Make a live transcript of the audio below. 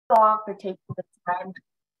all for taking the time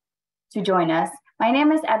to join us. My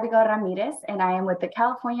name is Abigail Ramirez, and I am with the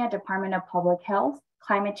California Department of Public Health,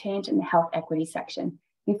 Climate Change, and Health Equity section.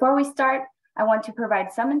 Before we start, I want to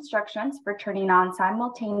provide some instructions for turning on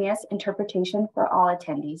simultaneous interpretation for all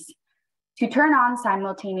attendees. To turn on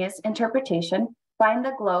simultaneous interpretation, find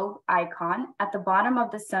the globe icon at the bottom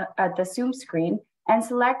of the Zoom screen and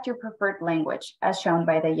select your preferred language as shown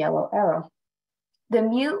by the yellow arrow. The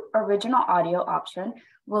mute original audio option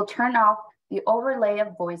will turn off the overlay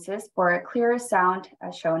of voices for a clearer sound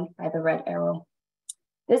as shown by the red arrow.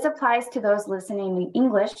 This applies to those listening in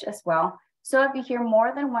English as well. So if you hear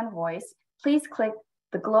more than one voice, please click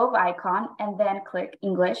the globe icon and then click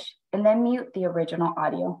English and then mute the original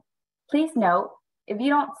audio. Please note, if you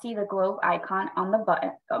don't see the globe icon on the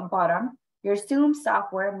bottom, your Zoom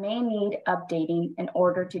software may need updating in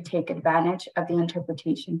order to take advantage of the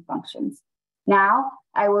interpretation functions. Now,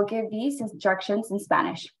 I will give these instructions in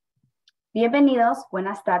Spanish. Bienvenidos,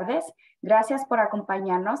 buenas tardes. Gracias por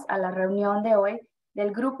acompañarnos a la reunión de hoy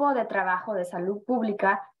del Grupo de Trabajo de Salud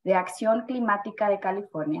Pública de Acción Climática de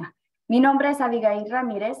California. Mi nombre es Abigail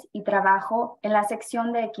Ramírez y trabajo en la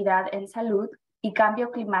sección de Equidad en Salud y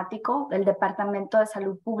Cambio Climático del Departamento de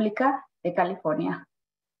Salud Pública de California.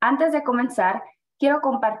 Antes de comenzar, quiero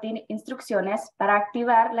compartir instrucciones para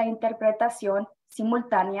activar la interpretación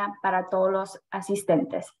simultánea para todos los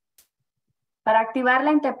asistentes. Para activar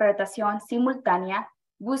la interpretación simultánea,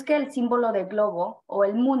 busque el símbolo de globo o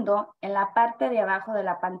el mundo en la parte de abajo de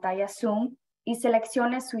la pantalla Zoom y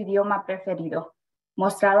seleccione su idioma preferido,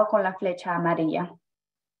 mostrado con la flecha amarilla.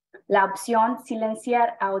 La opción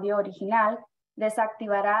Silenciar audio original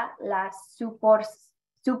desactivará la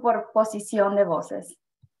superposición de voces.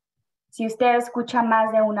 Si usted escucha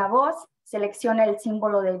más de una voz, seleccione el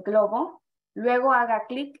símbolo del globo, luego haga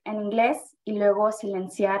clic en inglés y luego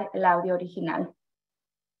silenciar el audio original.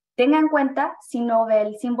 Tenga en cuenta, si no ve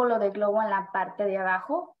el símbolo de globo en la parte de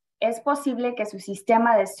abajo, es posible que su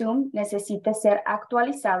sistema de Zoom necesite ser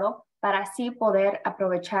actualizado para así poder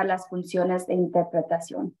aprovechar las funciones de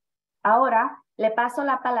interpretación. Ahora, le paso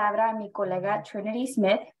la palabra a mi colega Trinity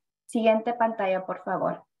Smith. Siguiente pantalla, por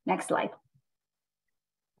favor. Next slide.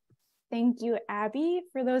 Thank you, Abby,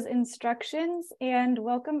 for those instructions, and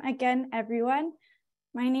welcome again, everyone.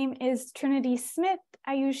 My name is Trinity Smith.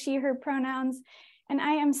 I use she, her pronouns, and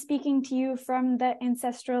I am speaking to you from the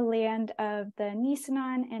ancestral land of the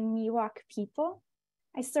Nisenan and Miwok people.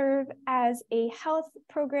 I serve as a health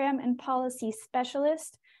program and policy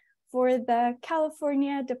specialist for the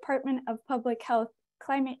California Department of Public Health,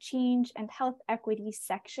 Climate Change, and Health Equity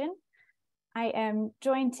section. I am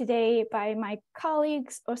joined today by my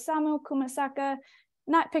colleagues, Osamu Kumasaka,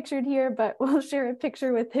 not pictured here, but we'll share a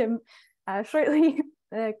picture with him shortly,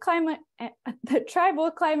 the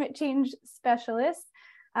tribal climate change specialist,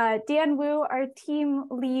 Dan Wu, our team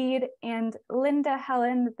lead, and Linda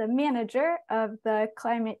Helen, the manager of the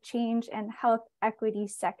Climate Change and Health Equity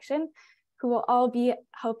section, who will all be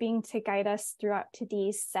helping to guide us throughout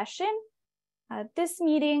today's session. This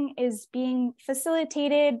meeting is being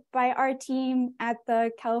facilitated by our team at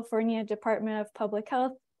the California Department of Public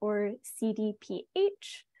Health, or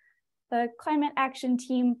CDPH. The Climate Action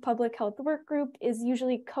Team Public Health Workgroup is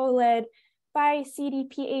usually co-led by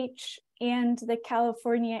CDPH and the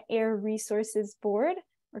California Air Resources Board,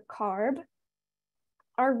 or CARB.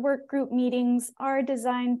 Our workgroup meetings are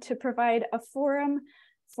designed to provide a forum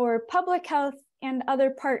for public health and other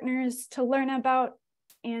partners to learn about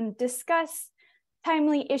and discuss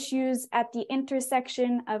timely issues at the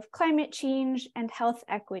intersection of climate change and health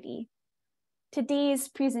equity. Today's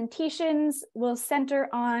presentations will center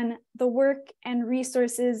on the work and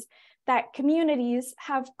resources that communities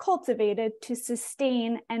have cultivated to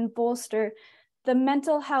sustain and bolster the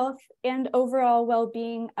mental health and overall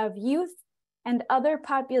well-being of youth and other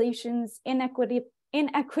populations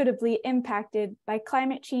inequitably impacted by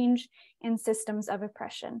climate change and systems of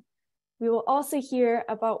oppression. We will also hear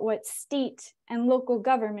about what state and local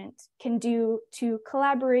government can do to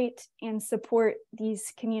collaborate and support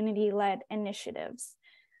these community-led initiatives.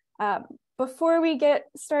 Before we get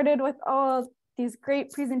started with all these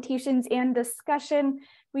great presentations and discussion,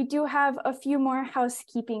 we do have a few more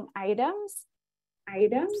housekeeping items.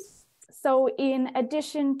 So in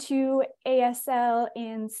addition to ASL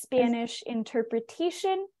and Spanish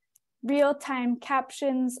interpretation, real-time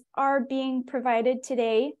captions are being provided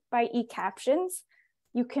today by eCaptions.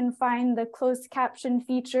 You can find the closed caption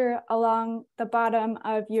feature along the bottom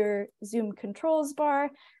of your Zoom controls bar,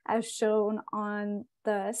 as shown on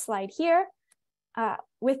the slide here.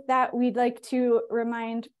 With that, we'd like to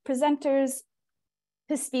remind presenters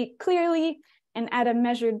to speak clearly and at a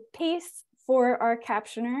measured pace for our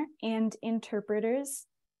captioner and interpreters.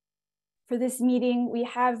 For this meeting, we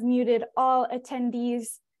have muted all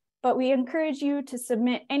attendees, but we encourage you to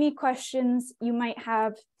submit any questions you might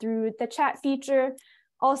have through the chat feature,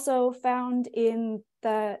 also found in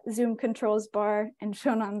the Zoom controls bar and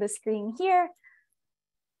shown on the screen here.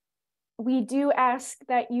 We do ask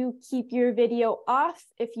that you keep your video off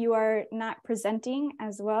if you are not presenting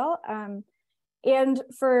as well. And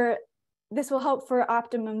this will help for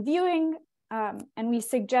optimum viewing. And we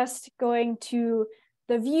suggest going to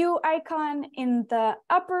the view icon in the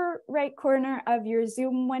upper right corner of your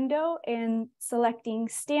Zoom window and selecting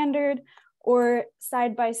standard or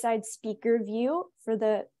side-by-side speaker view for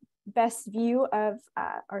the best view of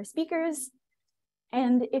our speakers.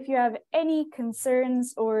 And if you have any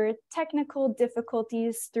concerns or technical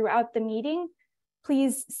difficulties throughout the meeting,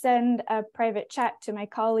 please send a private chat to my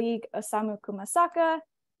colleague, Osamu Kumasaka,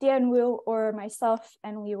 Dan Wu, or myself,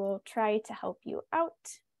 and we will try to help you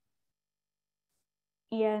out.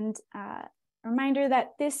 And a reminder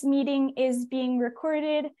that this meeting is being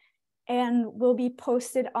recorded and will be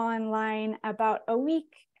posted online about a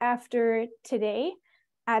week after today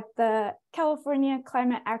at the California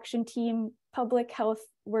Climate Action Team Public Health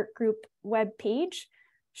Workgroup webpage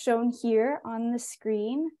shown here on the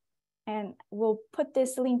screen. And we'll put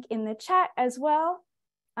this link in the chat as well.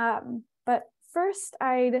 But first,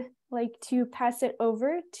 I'd like to pass it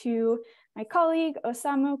over to my colleague,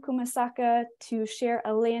 Osamu Kumasaka, to share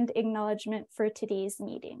a land acknowledgement for today's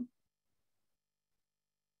meeting.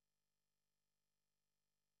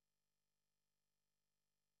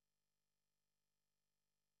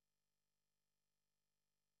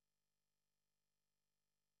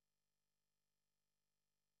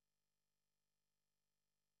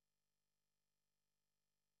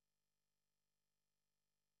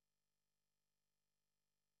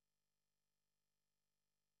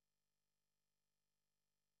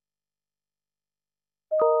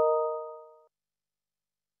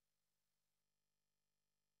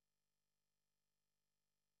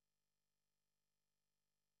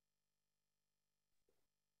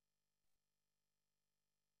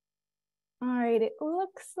 All right, it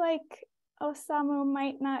looks like Osamu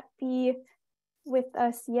might not be with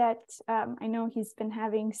us yet. I know he's been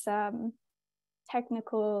having some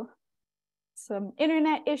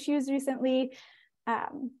internet issues recently.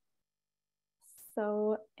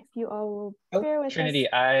 So if you all will bear with Trinity,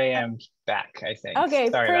 us. I am back, I think. Okay,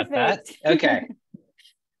 sorry perfect. about that. Okay.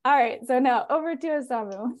 All right, so now over to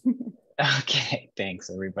Osamu. Okay, thanks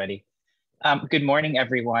everybody. Good morning,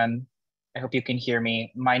 everyone. I hope you can hear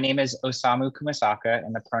me. My name is Osamu Kumasaka,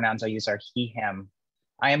 and the pronouns I use are he, him.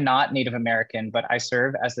 I am not Native American, but I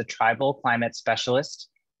serve as the Tribal Climate Specialist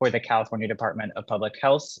for the California Department of Public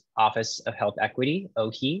Health, Office of Health Equity,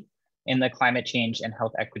 OHE, in the Climate Change and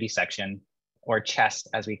Health Equity section, or CHES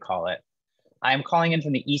as we call it. I am calling in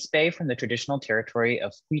from the East Bay from the traditional territory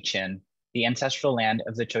of Huichin, the ancestral land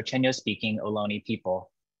of the Chochenyo-speaking Ohlone people.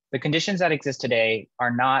 The conditions that exist today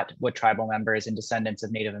are not what tribal members and descendants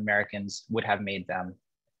of Native Americans would have made them.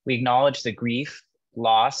 We acknowledge the grief,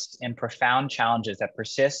 loss, and profound challenges that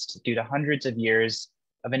persist due to hundreds of years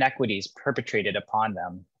of inequities perpetrated upon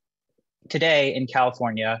them. Today in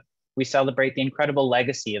California, we celebrate the incredible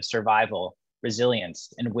legacy of survival,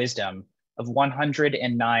 resilience, and wisdom of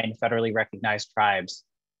 109 federally recognized tribes,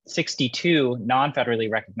 62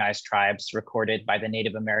 non-federally recognized tribes recorded by the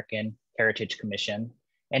Native American Heritage Commission,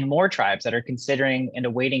 and more tribes that are considering and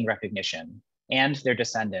awaiting recognition, and their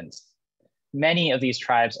descendants. Many of these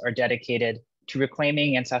tribes are dedicated to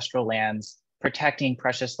reclaiming ancestral lands, protecting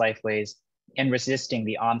precious lifeways, and resisting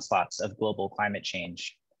the onslaughts of global climate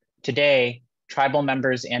change. Today, tribal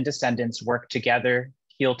members and descendants work together,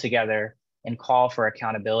 heal together, and call for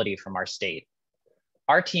accountability from our state.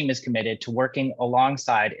 Our team is committed to working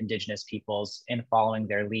alongside Indigenous peoples in following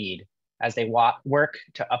their lead as they work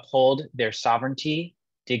to uphold their sovereignty,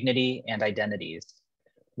 dignity, and identities.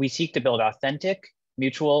 We seek to build authentic,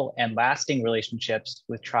 mutual, and lasting relationships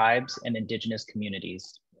with tribes and Indigenous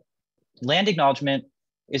communities. Land acknowledgement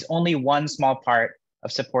is only one small part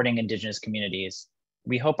of supporting Indigenous communities.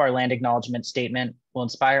 We hope our land acknowledgement statement will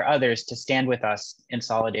inspire others to stand with us in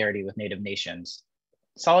solidarity with Native nations.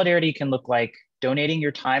 Solidarity can look like donating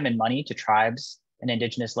your time and money to tribes and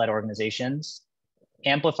Indigenous-led organizations,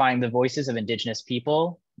 amplifying the voices of Indigenous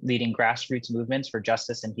people, leading grassroots movements for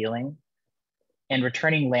justice and healing, and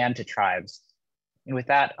returning land to tribes. And with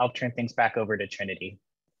that, I'll turn things back over to Trinity.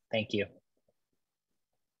 Thank you.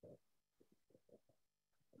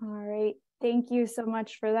 All right, thank you so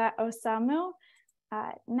much for that, Osamu.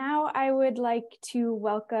 Now I would like to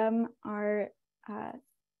welcome our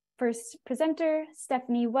first presenter,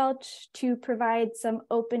 Stephanie Welch, to provide some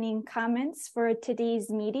opening comments for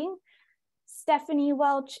today's meeting. Stephanie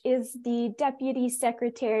Welch is the Deputy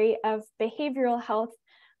Secretary of Behavioral Health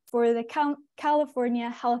for the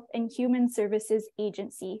California Health and Human Services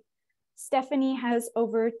Agency. Stephanie has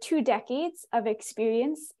over 2 decades of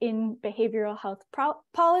experience in behavioral health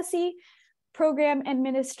policy, program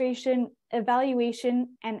administration,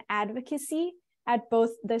 evaluation, and advocacy at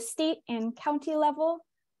both the state and county level,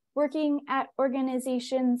 working at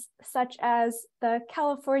organizations such as the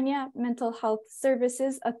California Mental Health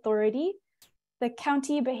Services Authority, the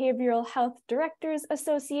County Behavioral Health Directors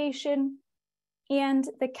Association, and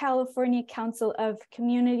the California Council of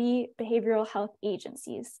Community Behavioral Health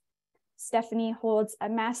Agencies. Stephanie holds a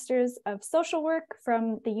Master's of Social Work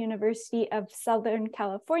from the University of Southern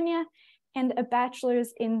California and a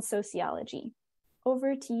Bachelor's in Sociology.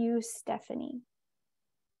 Over to you, Stephanie.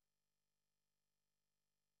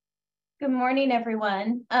 Good morning,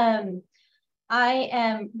 everyone. I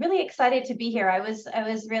am really excited to be here. I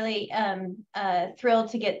was really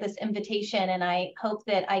thrilled to get this invitation, and I hope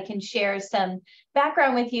that I can share some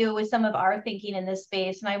background with you with some of our thinking in this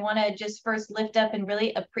space. And I want to just first lift up and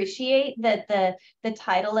really appreciate that the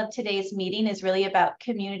title of today's meeting is really about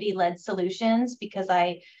community-led solutions, because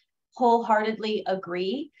I wholeheartedly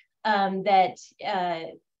agree that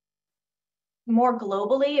more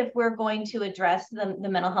globally, if we're going to address the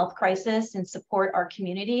mental health crisis and support our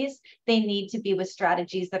communities, they need to be with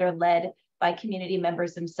strategies that are led by community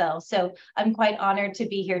members themselves. So I'm quite honored to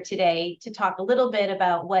be here today to talk a little bit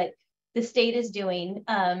about what the state is doing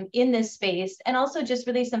in this space, and also just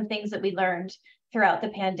really some things that we learned throughout the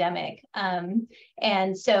pandemic.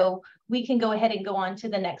 And so we can go ahead and go on to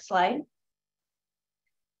the next slide.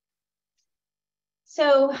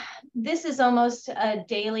 So this is almost a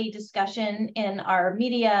daily discussion in our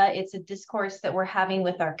media. It's a discourse that we're having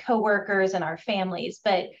with our coworkers and our families,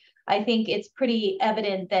 but I think it's pretty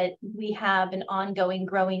evident that we have an ongoing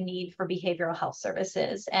growing need for behavioral health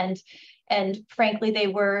services. And frankly, they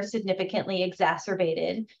were significantly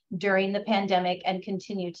exacerbated during the pandemic and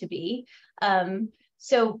continue to be.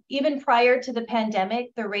 So even prior to the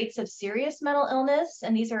pandemic, the rates of serious mental illness,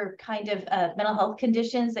 and these are kind of mental health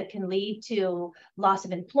conditions that can lead to loss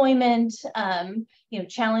of employment,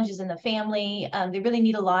 challenges in the family. They really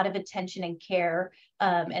need a lot of attention and care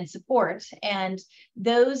and support. And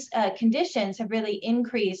those conditions have really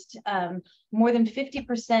increased more than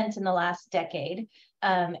 50% in the last decade.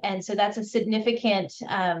 And so that's a significant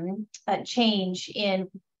change in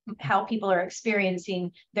how people are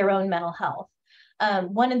experiencing their own mental health.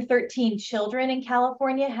 1 in 13 children in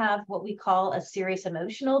California have what we call a serious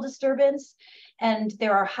emotional disturbance, and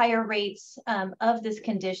there are higher rates of this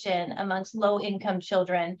condition amongst low-income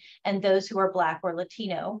children and those who are Black or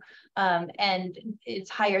Latino, and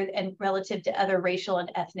it's higher and relative to other racial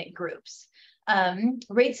and ethnic groups.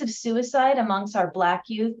 Rates of suicide amongst our Black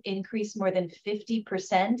youth increased more than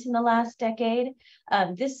 50% in the last decade.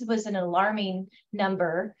 This was an alarming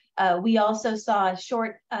number. We also saw a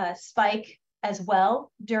short spike as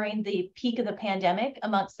well during the peak of the pandemic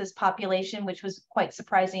amongst this population, which was quite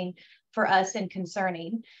surprising for us and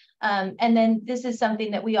concerning. And then this is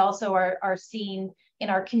something that we also are seeing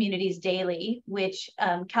in our communities daily, which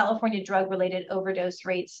California drug-related overdose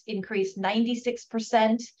rates increased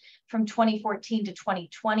 96% from 2014 to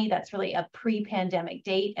 2020. That's really a pre-pandemic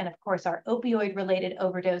date. And of course, our opioid-related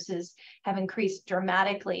overdoses have increased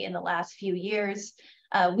dramatically in the last few years.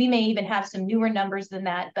 We may even have some newer numbers than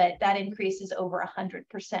that, but that increase is over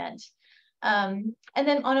 100%. And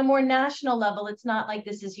then on a more national level, it's not like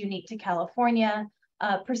this is unique to California.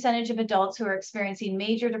 Percentage of adults who are experiencing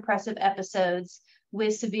major depressive episodes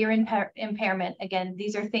with severe impairment. Again,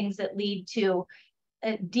 these are things that lead to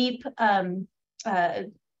deep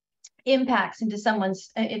impacts into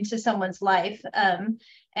someone's life.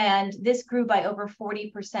 And this grew by over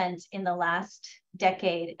 40% in the last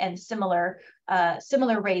decade, and similar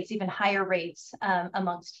rates, even higher rates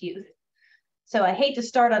amongst youth. So I hate to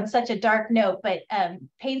start on such a dark note, but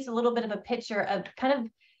paints a little bit of a picture of kind of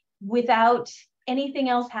without anything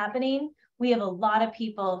else happening, we have a lot of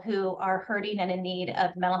people who are hurting and in need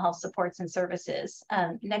of mental health supports and services.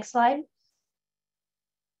 Next slide.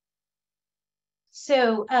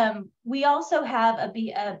 So we also have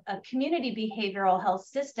a community behavioral health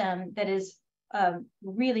system that is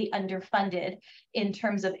really underfunded in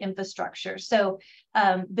terms of infrastructure. So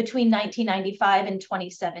between 1995 and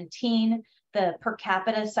 2017, the per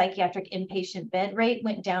capita psychiatric inpatient bed rate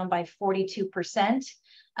went down by 42%.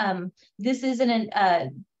 This isn't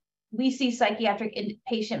we see psychiatric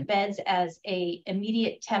inpatient beds as a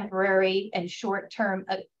immediate, temporary, and short-term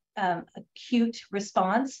acute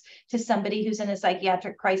response to somebody who's in a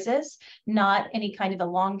psychiatric crisis, not any kind of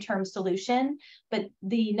a long-term solution. But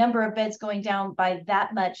the number of beds going down by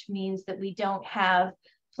that much means that we don't have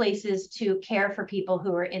places to care for people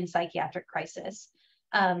who are in psychiatric crisis.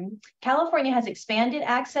 California has expanded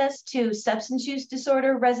access to substance use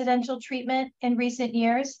disorder residential treatment in recent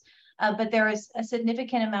years, but there is a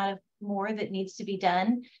significant amount of more that needs to be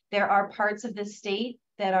done. There are parts of the state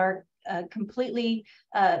that are completely,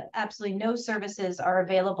 absolutely no services are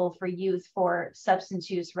available for youth for substance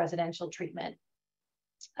use residential treatment.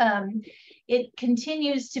 It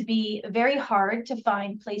continues to be very hard to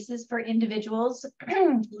find places for individuals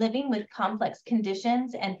living with complex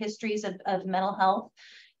conditions and histories of mental health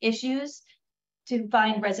issues to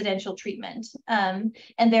find residential treatment. And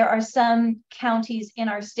there are some counties in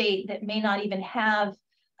our state that may not even have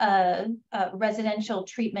residential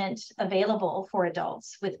treatment available for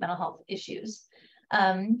adults with mental health issues.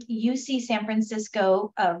 UC San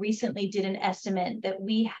Francisco recently did an estimate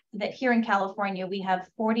that here in California, we have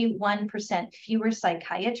 41% fewer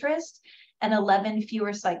psychiatrists and 11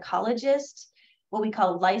 fewer psychologists, what we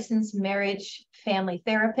call licensed marriage family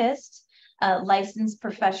therapists, licensed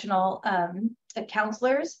professional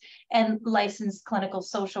counselors, and licensed clinical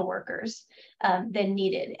social workers than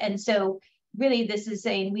needed. And so really, this is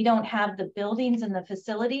saying we don't have the buildings and the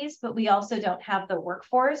facilities, but we also don't have the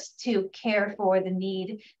workforce to care for the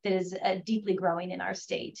need that is deeply growing in our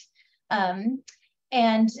state. Behavioral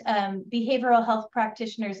health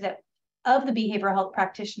practitioners the behavioral health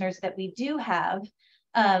practitioners that we do have,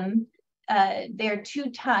 they're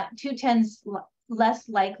two times less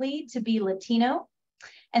likely to be Latino,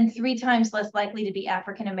 and 3 times less likely to be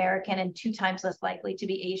African American, and 2 times less likely to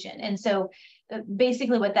be Asian. And so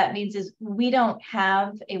basically what that means is we don't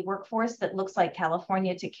have a workforce that looks like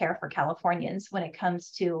California to care for Californians when it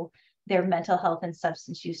comes to their mental health and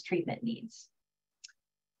substance use treatment needs.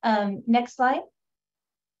 Next slide.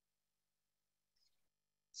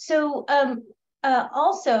 So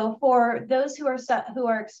also for those who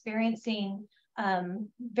are experiencing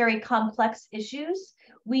very complex issues,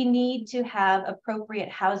 we need to have appropriate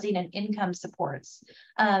housing and income supports.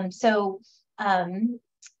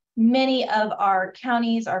 Many of our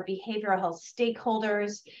counties, our behavioral health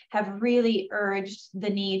stakeholders have really urged the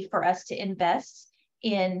need for us to invest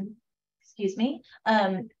in, in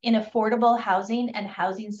affordable housing and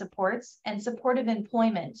housing supports and supportive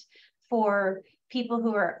employment for people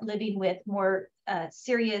who are living with more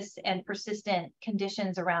serious and persistent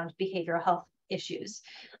conditions around behavioral health issues.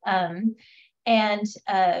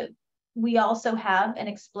 We also have an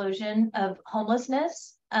explosion of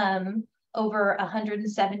homelessness. Over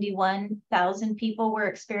 171,000 people were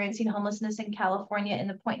experiencing homelessness in California in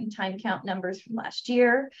the point in time count numbers from last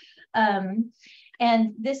year. And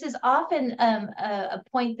this is often a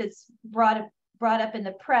point that's brought up in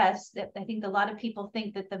the press, that I think a lot of people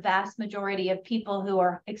think that the vast majority of people who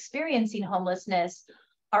are experiencing homelessness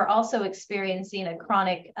are also experiencing a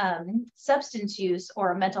chronic substance use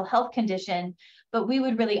or a mental health condition, but we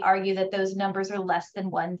would really argue that those numbers are less than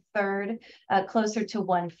 1/3, closer to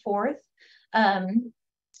 1/4.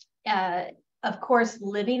 Of course,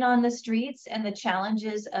 living on the streets and the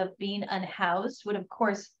challenges of being unhoused would, of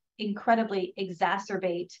course, incredibly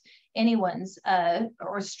exacerbate anyone's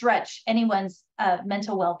or stretch anyone's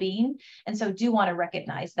mental well-being. And so do want to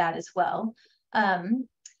recognize that as well.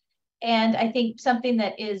 And I think something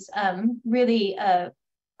that is really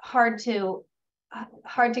hard to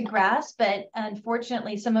grasp, but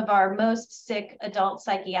unfortunately, some of our most sick adult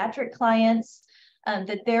psychiatric clients,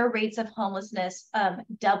 that their rates of homelessness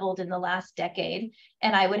doubled in the last decade.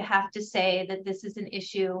 And I would have to say that this is an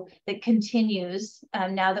issue that continues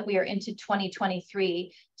now that we are into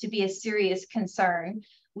 2023 to be a serious concern.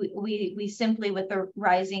 We simply, with the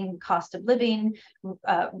rising cost of living,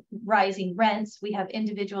 rising rents, we have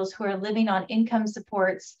individuals who are living on income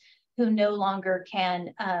supports who no longer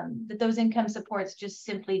can, that those income supports just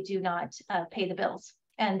simply do not pay the bills.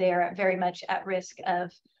 And they're very much at risk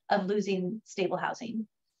of losing stable housing.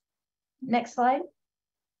 Next slide.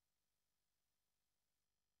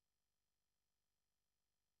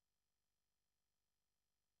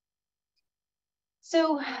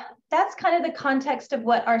 So that's kind of the context of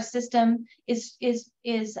what our system is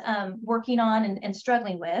working on and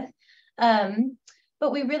struggling with.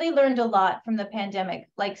 But we really learned a lot from the pandemic,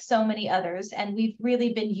 like so many others, and we've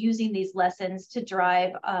really been using these lessons to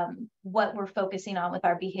drive what we're focusing on with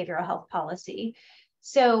our behavioral health policy.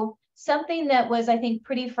 So something that was, I think,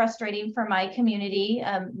 pretty frustrating for my community,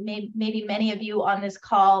 maybe many of you on this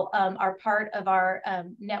call are part of our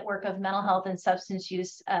network of mental health and substance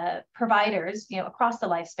use providers, across the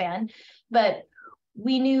lifespan. But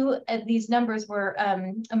we knew these numbers were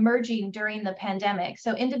emerging during the pandemic.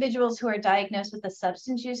 So individuals who are diagnosed with a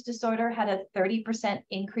substance use disorder had a 30%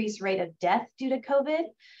 increase rate of death due to COVID.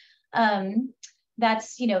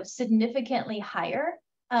 That's, significantly higher,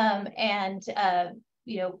 and,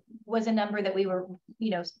 was a number that we were,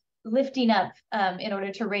 lifting up in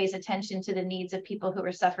order to raise attention to the needs of people who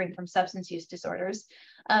are suffering from substance use disorders.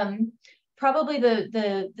 Probably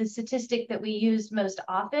the statistic that we use most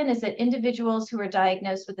often is that individuals who are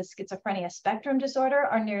diagnosed with a schizophrenia spectrum disorder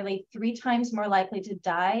are nearly 3 times more likely to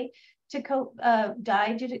die due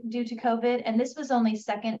to COVID. And this was only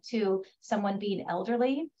second to someone being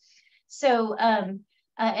elderly. So,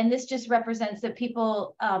 and this just represents that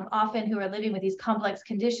people often who are living with these complex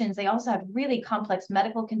conditions, they also have really complex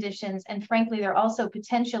medical conditions. And frankly, they're also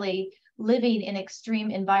potentially living in extreme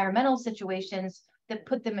environmental situations that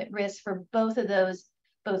put them at risk for both of those,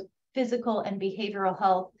 both physical and behavioral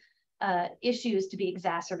health issues to be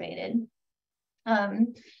exacerbated.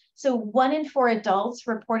 So 1 in 4 adults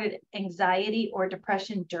reported anxiety or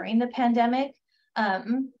depression during the pandemic.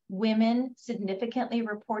 Women significantly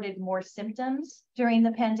reported more symptoms during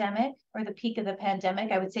the pandemic or the peak of the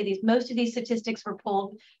pandemic. I would say most of these statistics were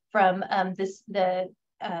pulled from the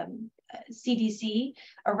CDC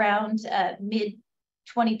around mid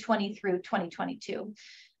 2020 through 2022.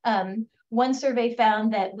 One survey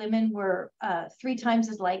found that women were 3 times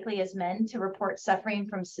as likely as men to report suffering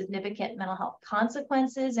from significant mental health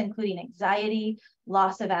consequences, including anxiety,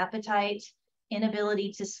 loss of appetite,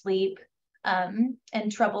 inability to sleep,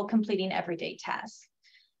 and trouble completing everyday tasks.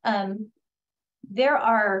 There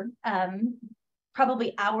are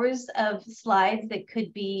probably hours of slides that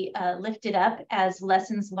could be lifted up as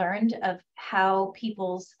lessons learned of how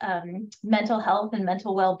people's mental health and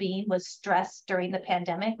mental well-being was stressed during the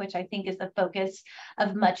pandemic, which I think is the focus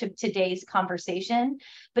of much of today's conversation.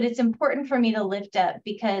 But it's important for me to lift up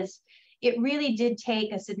because it really did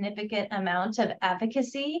take a significant amount of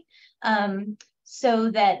advocacy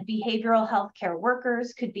so that behavioral health care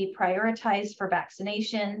workers could be prioritized for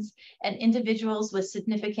vaccinations, and individuals with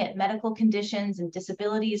significant medical conditions and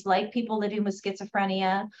disabilities, like people living with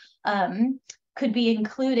schizophrenia, could be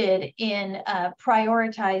included in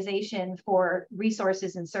prioritization for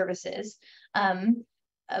resources and services.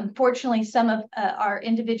 Unfortunately, some of our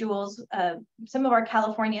individuals, some of our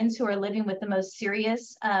Californians who are living with the most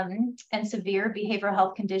serious and severe behavioral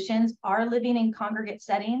health conditions are living in congregate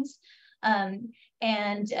settings.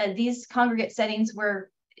 These congregate settings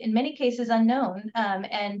were in many cases unknown,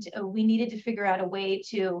 and we needed to figure out a way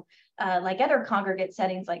to, like other congregate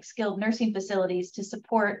settings, like skilled nursing facilities, to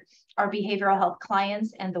support our behavioral health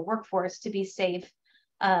clients and the workforce to be safe,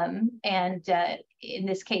 and in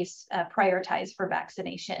this case, prioritize for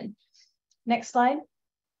vaccination. Next slide.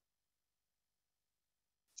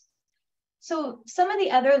 So some of the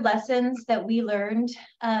other lessons that we learned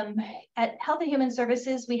at Health and Human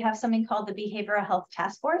Services, we have something called the Behavioral Health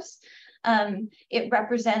Task Force. It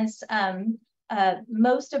represents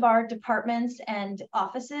most of our departments and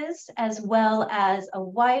offices, as well as a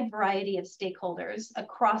wide variety of stakeholders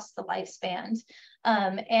across the lifespan.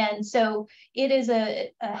 And so it is a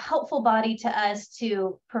helpful body to us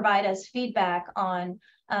to provide us feedback on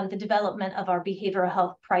the development of our behavioral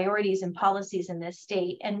health priorities and policies in this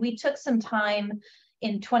state. And we took some time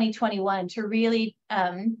in 2021 to really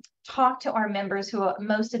talk to our members, who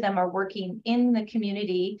most of them are working in the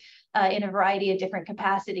community in a variety of different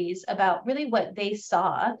capacities, about really what they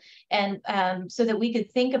saw, and so that we could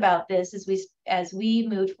think about this as we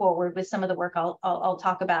move forward with some of the work I'll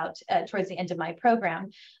talk about towards the end of my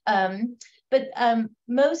program. But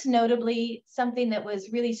most notably, something that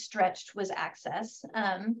was really stretched was access.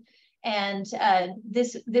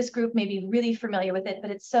 This group may be really familiar with it,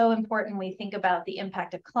 but it's so important. We think about the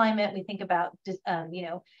impact of climate. We think about,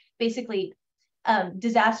 basically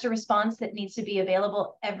disaster response that needs to be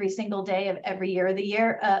available every single day of every year of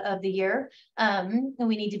the year. And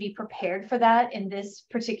we need to be prepared for that in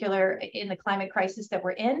the climate crisis that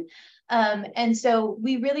we're in. And so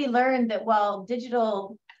we really learned that while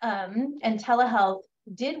digital and telehealth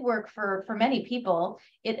did work for many people,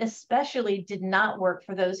 it especially did not work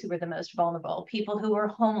for those who were the most vulnerable, people who were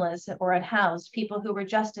homeless or unhoused, people who were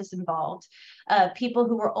justice involved, people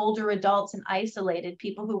who were older adults and isolated,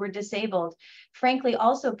 people who were disabled. Frankly,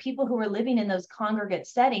 also people who were living in those congregate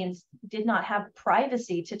settings did not have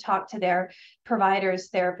privacy to talk to their providers,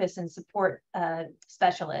 therapists, and support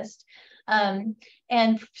specialists. And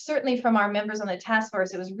certainly from our members on the task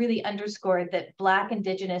force, it was really underscored that Black,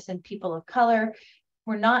 Indigenous, and people of color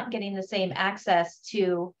were not getting the same access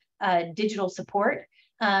to digital support,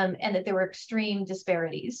 and that there were extreme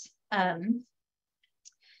disparities.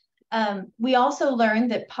 We also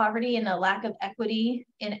learned that poverty and a lack of equity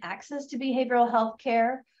in access to behavioral health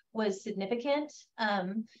care was significant,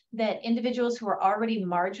 that individuals who were already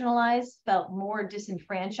marginalized felt more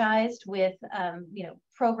disenfranchised with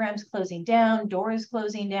programs closing down, doors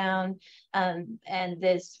closing down, and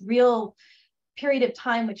this real period of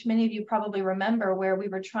time, which many of you probably remember, where we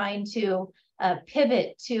were trying to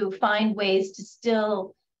pivot to find ways to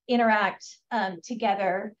still interact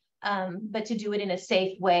together, but to do it in a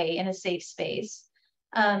safe way, in a safe space.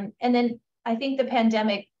 And then I think the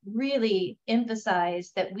pandemic really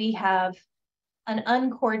emphasized that we have an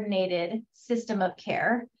uncoordinated system of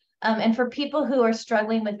care. And for people who are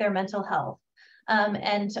struggling with their mental health,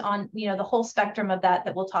 and on the whole spectrum of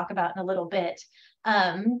that we'll talk about in a little bit,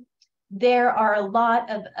 there are a lot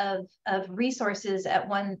of resources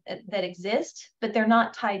that exist, but they're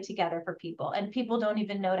not tied together for people, and people don't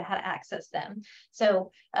even know how to access them.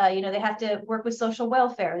 So, they have to work with social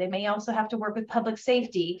welfare. They may also have to work with public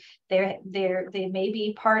safety. They may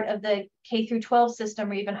be part of the K through 12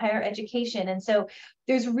 system or even higher education. And so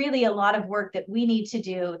there's really a lot of work that we need to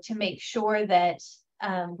do to make sure that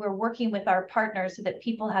we're working with our partners so that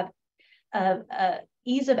people have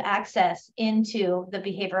ease of access into the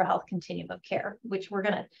behavioral health continuum of care, which we're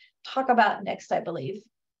going to talk about next, I believe.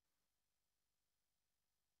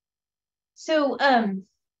 So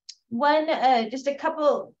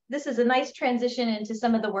this is a nice transition into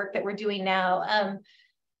some of the work that we're doing now.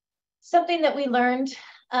 Something that we learned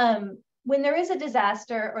when there is a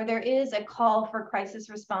disaster or there is a call for crisis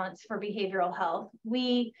response for behavioral health,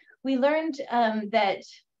 we learned that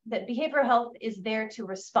behavioral health is there to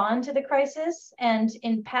respond to the crisis. And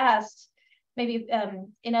in past, maybe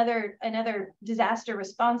in other disaster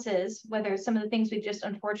responses, whether some of the things we've just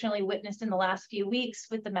unfortunately witnessed in the last few weeks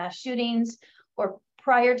with the mass shootings, or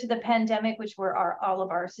prior to the pandemic, which were all of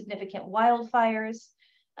our significant wildfires,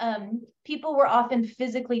 people were often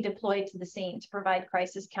physically deployed to the scene to provide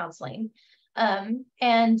crisis counseling.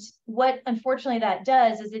 And what unfortunately that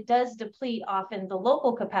does is it does deplete often the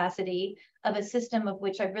local capacity of a system of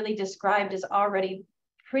which I've really described as already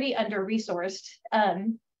pretty under-resourced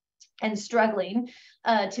and struggling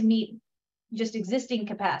to meet just existing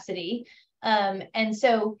capacity. And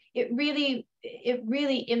so it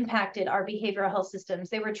really impacted our behavioral health systems.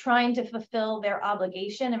 They were trying to fulfill their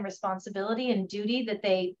obligation and responsibility and duty that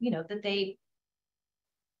they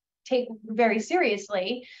take very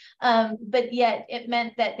seriously, but yet it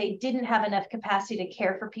meant that they didn't have enough capacity to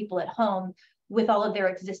care for people at home with all of their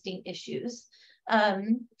existing issues.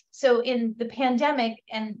 So in the pandemic,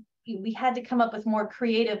 and we had to come up with more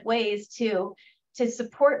creative ways to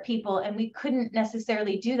support people, and we couldn't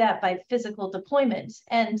necessarily do that by physical deployment.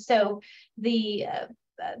 And so the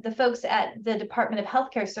folks at the Department of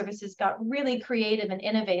Healthcare Services got really creative and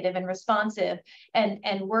innovative and responsive,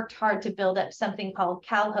 and worked hard to build up something called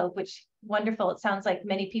CalHope, which wonderful. It sounds like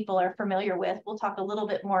many people are familiar with. We'll talk a little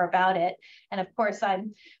bit more about it. And of course,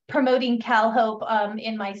 I'm promoting CalHope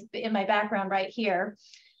in my background right here.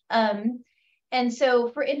 And so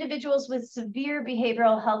for individuals with severe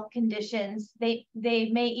behavioral health conditions, they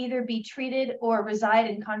may either be treated or reside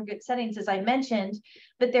in congregate settings, as I mentioned,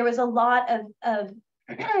 but there was a lot of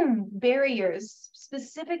barriers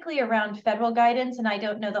specifically around federal guidance. And I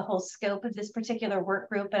don't know the whole scope of this particular work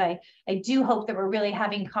group, but I do hope that we're really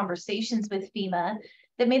having conversations with FEMA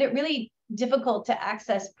that made it really difficult to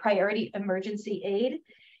access priority emergency aid.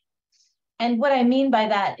 And what I mean by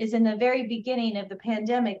that is in the very beginning of the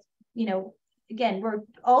pandemic, again, we're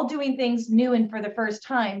all doing things new and for the first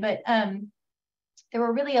time, but there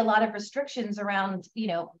were really a lot of restrictions around,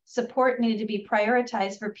 support needed to be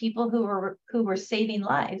prioritized for people who were saving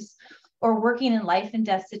lives or working in life and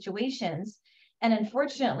death situations. And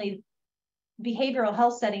unfortunately, behavioral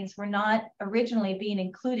health settings were not originally being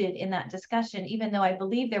included in that discussion, even though I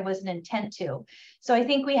believe there was an intent to. So I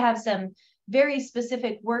think we have some very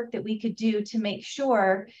specific work that we could do to make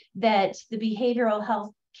sure that the behavioral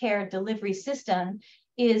health care delivery system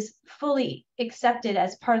is fully accepted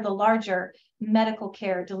as part of the larger medical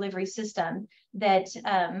care delivery system that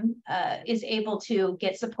is able to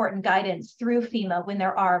get support and guidance through FEMA when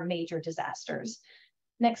there are major disasters.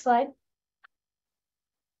 Next slide.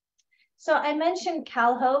 So I mentioned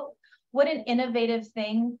CalHope. What an innovative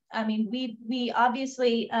thing. I mean, we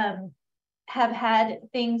obviously have had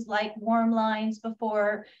things like warm lines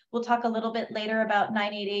before. We'll talk a little bit later about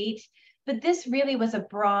 988, but this really was a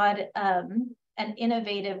broad an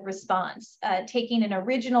innovative response, taking an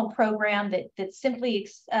original program that simply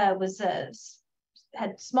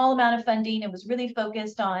had small amount of funding and was really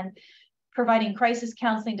focused on providing crisis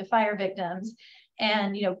counseling to fire victims,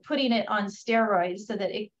 and putting it on steroids so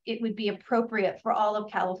that it would be appropriate for all of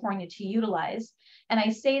California to utilize. And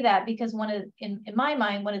I say that because in my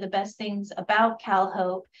mind, one of the best things about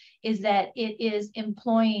CalHOPE is that it is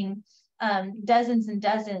employing dozens and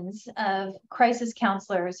dozens of crisis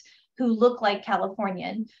counselors who look like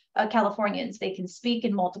Californians. They can speak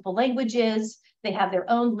in multiple languages. They have their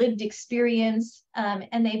own lived experience,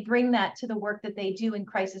 and they bring that to the work that they do in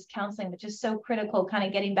crisis counseling, which is so critical, kind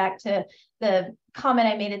of getting back to the comment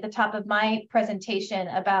I made at the top of my presentation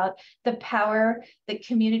about the power that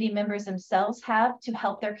community members themselves have to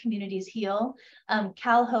help their communities heal.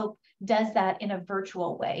 CalHOPE does that in a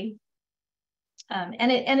virtual way.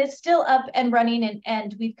 And it's still up and running,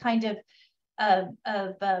 and we've kind of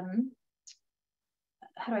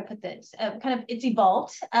how do I put this? It's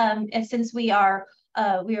evolved, and since we are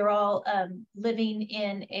all living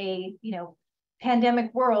in a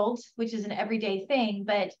pandemic world, which is an everyday thing,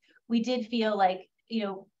 but we did feel like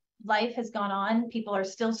life has gone on. People are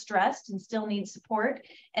still stressed and still need support,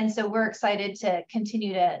 and so we're excited to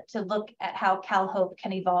continue to look at how CalHOPE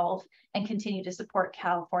can evolve and continue to support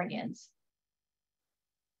Californians.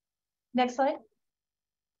 Next slide.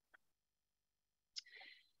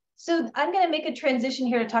 So I'm going to make a transition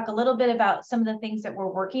here to talk a little bit about some of the things that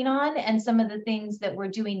we're working on and some of the things that we're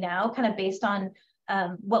doing now, kind of based on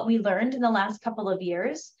what we learned in the last couple of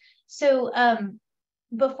years. So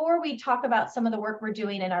before we talk about some of the work we're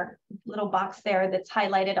doing in our little box there that's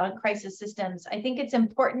highlighted on crisis systems, I think it's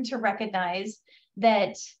important to recognize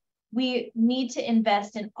that we need to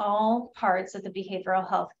invest in all parts of the behavioral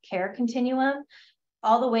health care continuum,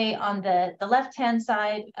 all the way on the left-hand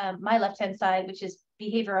side, my left-hand side, which is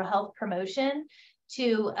behavioral health promotion,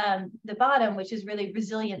 to the bottom, which is really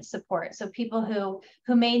resilient support. So people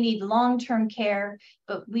who may need long-term care,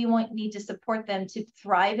 but we need to support them to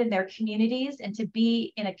thrive in their communities and to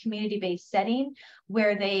be in a community-based setting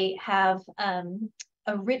where they have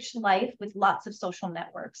a rich life with lots of social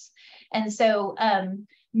networks. And so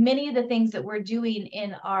many of the things that we're doing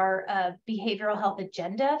in our behavioral health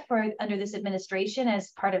agenda under this administration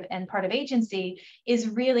as part of agency is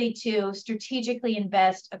really to strategically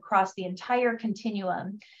invest across the entire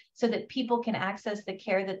continuum so that people can access the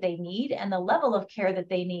care that they need and the level of care that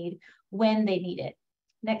they need when they need it.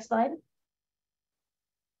 Next slide.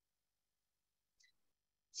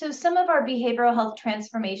 So some of our behavioral health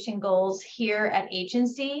transformation goals here at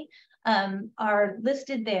agency are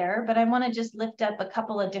listed there, but I want to just lift up a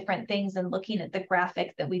couple of different things and looking at the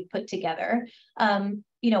graphic that we've put together.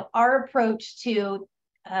 Our approach to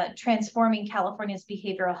transforming California's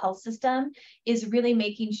behavioral health system is really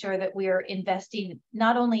making sure that we are investing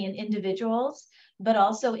not only in individuals, but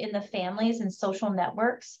also in the families and social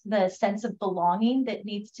networks, the sense of belonging that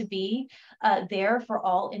needs to be there for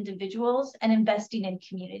all individuals, and investing in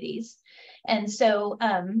communities. And so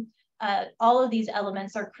all of these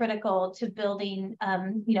elements are critical to building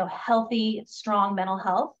healthy, strong mental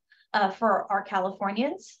health for our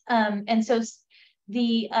Californians. And so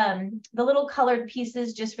the little colored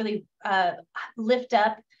pieces just really lift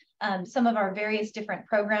up some of our various different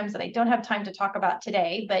programs that I don't have time to talk about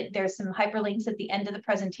today, but there's some hyperlinks at the end of the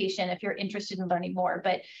presentation if you're interested in learning more.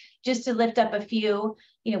 But just to lift up a few,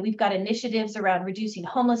 we've got initiatives around reducing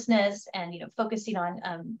homelessness and focusing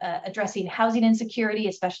on addressing housing insecurity,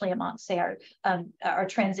 especially amongst, say, our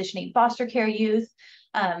transitioning foster care youth.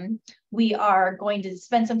 We are going to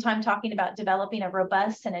spend some time talking about developing a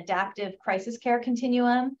robust and adaptive crisis care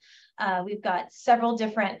continuum. We've got several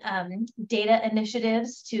different data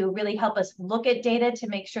initiatives to really help us look at data to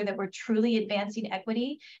make sure that we're truly advancing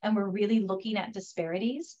equity and we're really looking at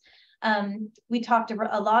disparities. We talked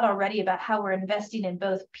a lot already about how we're investing in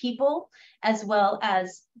both people as well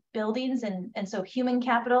as buildings, and so human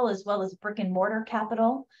capital as well as brick and mortar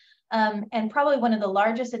capital. And probably one of the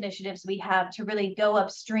largest initiatives we have to really go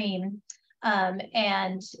upstream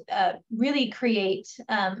and really create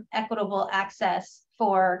equitable access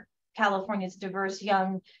for California's diverse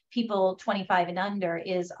young people 25 and under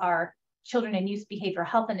is our Children and Youth Behavioral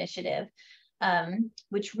Health Initiative,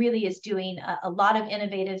 which really is doing a lot of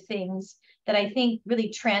innovative things that I think really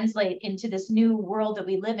translate into this new world that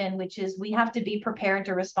we live in, which is we have to be prepared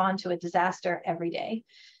to respond to a disaster every day.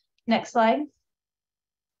 Next slide.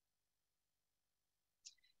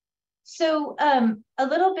 So a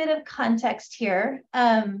little bit of context here.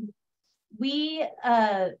 We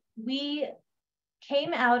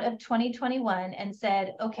came out of 2021 and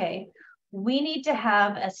said, okay, we need to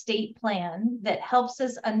have a state plan that helps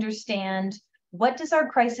us understand what does our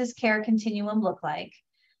crisis care continuum look like,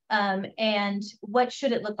 and what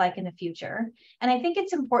should it look like in the future. And I think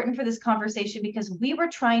it's important for this conversation because we were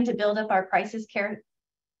trying to build up our crisis care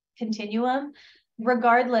continuum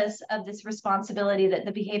regardless of this responsibility that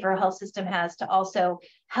the behavioral health system has to also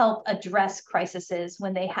help address crises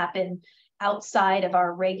when they happen outside of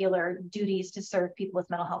our regular duties to serve people with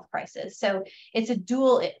mental health crisis. So it's a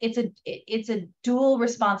dual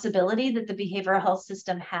responsibility that the behavioral health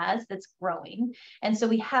system has that's growing. And so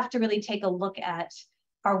we have to really take a look at,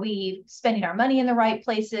 are we spending our money in the right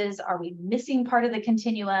places? Are we missing part of the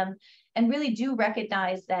continuum? And really do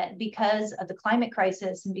recognize that because of the climate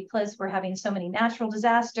crisis and because we're having so many natural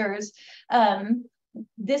disasters,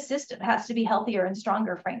 this system has to be healthier and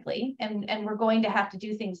stronger, frankly, and we're going to have to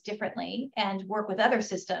do things differently and work with other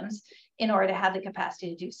systems in order to have the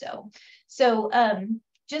capacity to do so. So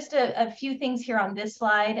just a few things here on this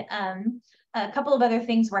slide. A couple of other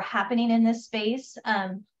things were happening in this space.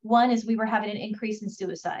 One is we were having an increase in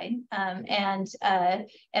suicide. And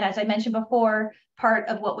as I mentioned before, part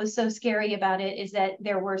of what was so scary about it is that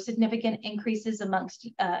there were significant increases amongst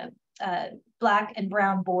Black and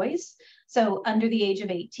brown boys, so under the age of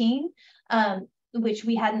 18, which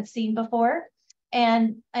we hadn't seen before.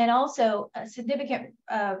 And also a significant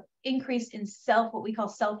increase in what we call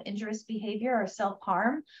self-injurious behavior or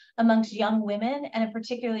self-harm amongst young women, and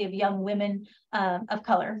particularly of young women of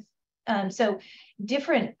color. So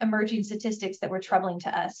different emerging statistics that were troubling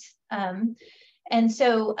to us. And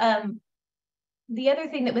so the other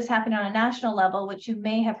thing that was happening on a national level, which you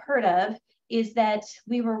may have heard of, is that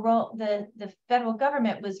the federal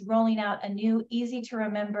government was rolling out a new easy to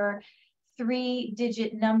remember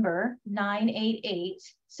 3-digit number, 988,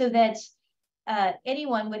 so that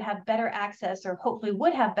anyone would have better access, or hopefully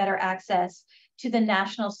would have better access, to the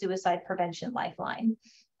National Suicide Prevention Lifeline.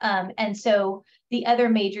 And so the other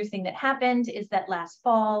major thing that happened is that last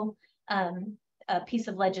fall, a piece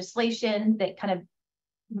of legislation that kind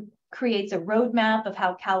of creates a roadmap of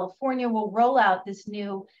how California will roll out this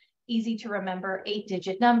new easy to remember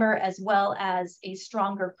 8-digit number, as well as a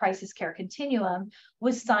stronger crisis care continuum,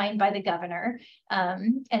 was signed by the governor.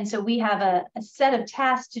 And so we have a set of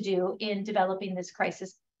tasks to do in developing this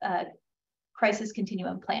crisis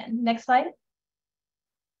continuum plan. Next slide.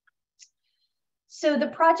 So the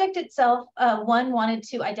project itself, one, wanted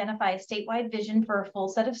to identify a statewide vision for a full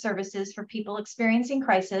set of services for people experiencing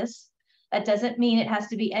crisis. That doesn't mean it has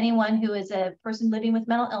to be anyone who is a person living with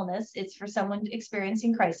mental illness. It's for someone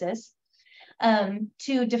experiencing crisis.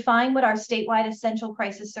 To define what our statewide essential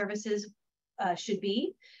crisis services should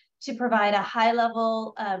be, to provide a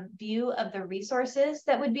high-level view of the resources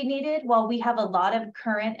that would be needed. While we have a lot of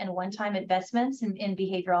current and one-time investments in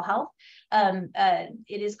behavioral health,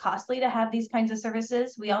 it is costly to have these kinds of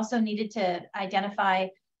services. We also needed to identify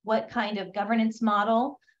what kind of governance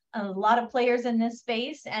model, a lot of players in this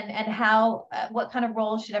space, and how, what kind of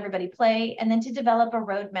role should everybody play, and then to develop a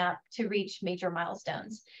roadmap to reach major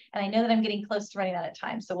milestones. And I know that I'm getting close to running out of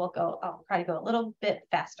time, so I'll try to go a little bit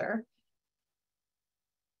faster.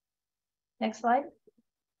 Next slide.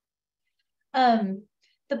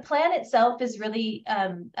 The plan itself is really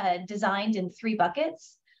designed in 3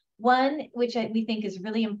 buckets. One, which we think is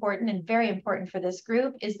really important and very important for this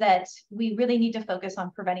group, is that we really need to focus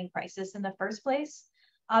on preventing crisis in the first place.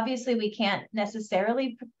 Obviously, we can't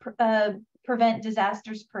necessarily prevent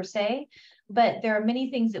disasters per se, but there are many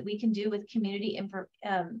things that we can do with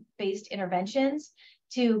community-based interventions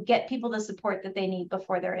to get people the support that they need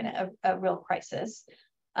before they're in a real crisis.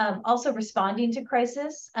 Also responding to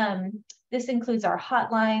crisis. This includes our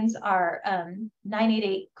hotlines, our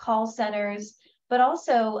 988 call centers, but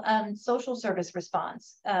also social service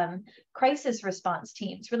response, crisis response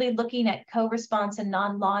teams, really looking at co-response and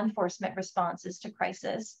non-law enforcement responses to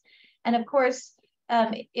crisis. And of course,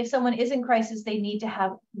 if someone is in crisis, they need to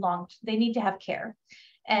have care.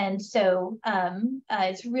 And so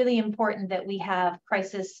it's really important that we have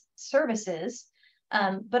crisis services,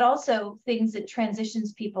 but also things that transition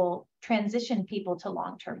people to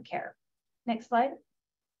long-term care. Next slide.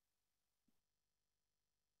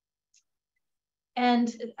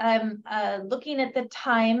 And looking at the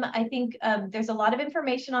time, I think there's a lot of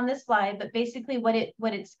information on this slide, but basically what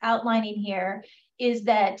it's outlining here is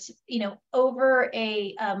that, over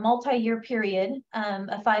a multi-year period,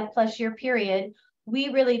 a 5+ year period, we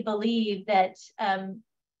really believe that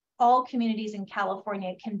all communities in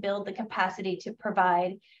California can build the capacity to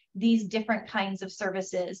provide these different kinds of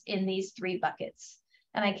services in these 3 buckets.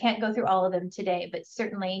 And I can't go through all of them today, but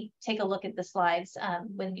certainly take a look at the slides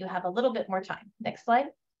when you have a little bit more time. Next slide.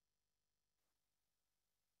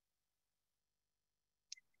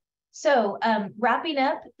 So wrapping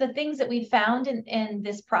up, the things that we found in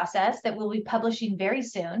this process that we'll be publishing very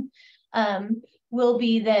soon will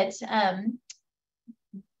be that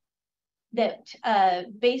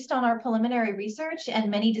based on our preliminary research and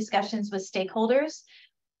many discussions with stakeholders,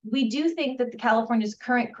 we do think that California's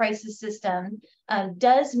current crisis system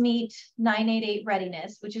does meet 988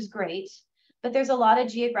 readiness, which is great, but there's a lot of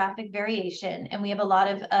geographic variation, and we have a lot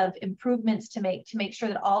of improvements to make sure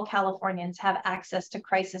that all Californians have access to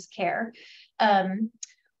crisis care.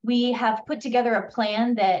 We have put together a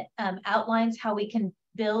plan that outlines how we can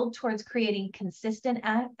build towards creating consistent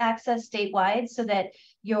access statewide so that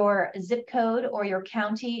your zip code or your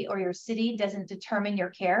county or your city doesn't determine your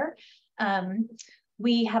care.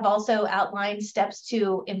 We have also outlined steps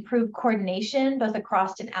to improve coordination both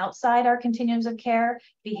across and outside our continuums of care.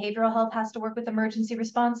 Behavioral health has to work with emergency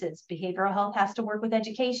responses. Behavioral health has to work with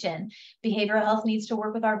education. Behavioral health needs to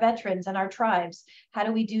work with our veterans and our tribes. How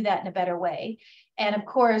do we do that in a better way? And of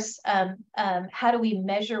course, how do we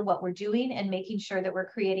measure what we're doing and making sure that we're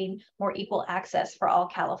creating more equal access for all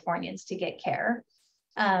Californians to get care?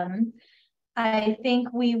 I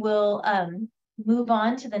think we will move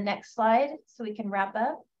on to the next slide so we can wrap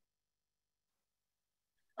up.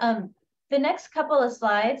 The next couple of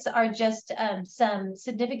slides are just some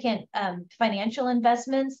significant financial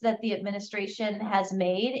investments that the administration has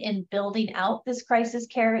made in building out this crisis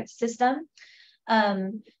care system.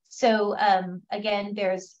 Again,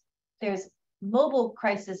 there's mobile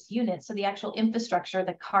crisis units, so the actual infrastructure,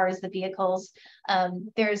 the cars, the vehicles.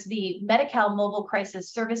 There's the Medi-Cal mobile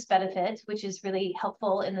crisis service benefit, which is really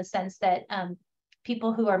helpful in the sense that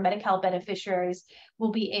people who are Medi-Cal beneficiaries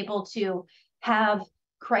will be able to have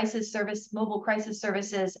mobile crisis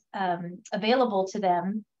services available to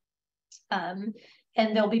them,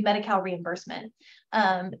 and there'll be Medi-Cal reimbursement.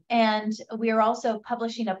 And we are also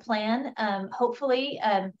publishing a plan, hopefully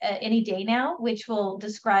any day now, which will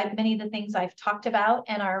describe many of the things I've talked about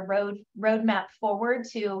and our roadmap forward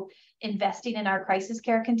to investing in our crisis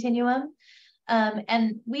care continuum.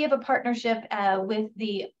 And we have a partnership with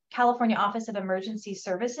the California Office of Emergency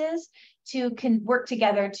Services to work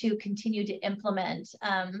together to continue to implement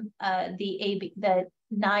the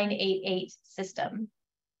 988 system.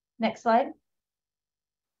 Next slide.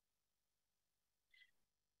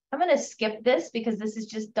 I'm going to skip this because this is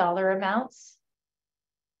just dollar amounts.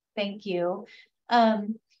 Thank you.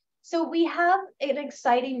 So we have an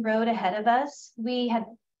exciting road ahead of us. We had,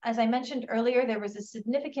 as I mentioned earlier, there was a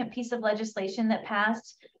significant piece of legislation that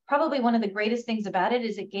passed. Probably one of the greatest things about it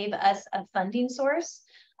is it gave us a funding source,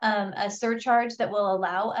 a surcharge that will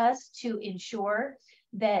allow us to ensure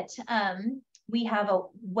that we have a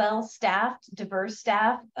well-staffed, diverse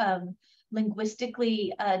staff,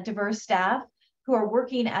 linguistically diverse staff who are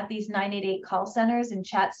working at these 988 call centers and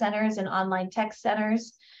chat centers and online text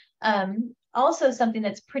centers. Also, something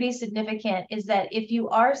that's pretty significant is that if you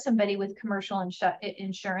are somebody with commercial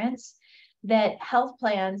insurance, that health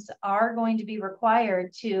plans are going to be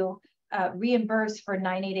required to reimburse for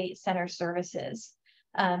 988 center services.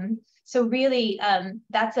 So really,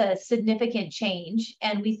 that's a significant change.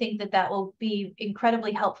 And we think that that will be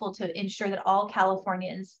incredibly helpful to ensure that all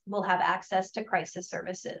Californians will have access to crisis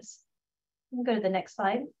services. We'll go to the next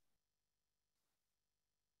slide.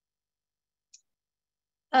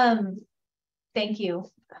 Thank you.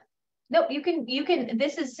 No, you can,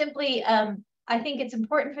 this is simply, I think it's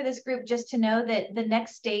important for this group just to know that the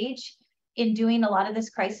next stage in doing a lot of this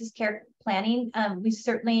crisis care planning, I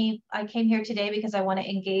came here today because I want to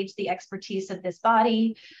engage the expertise of this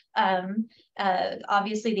body,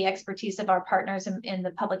 obviously the expertise of our partners in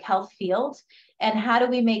the public health field, and how do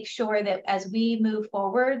we make sure that as we move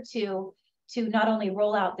forward to not only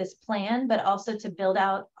roll out this plan, but also to build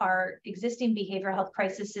out our existing behavioral health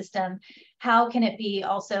crisis system, how can it be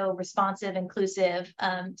also responsive, inclusive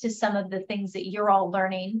to some of the things that you're all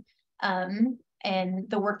learning and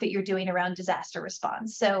the work that you're doing around disaster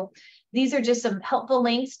response. So these are just some helpful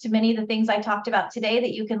links to many of the things I talked about today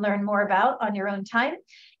that you can learn more about on your own time.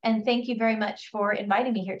 And thank you very much for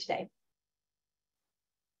inviting me here today.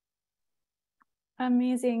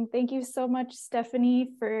 Amazing. Thank you so much, Stephanie,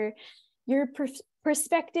 for your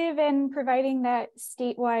perspective and providing that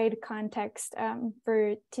statewide context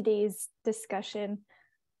for today's discussion.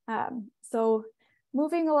 So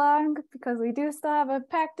moving along, because we do still have a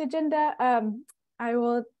packed agenda, I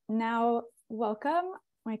will now welcome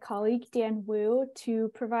my colleague Dan Wu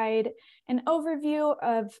to provide an overview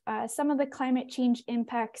of some of the climate change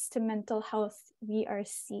impacts to mental health we are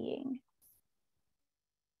seeing.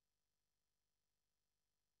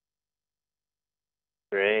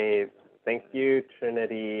 Great. Thank you,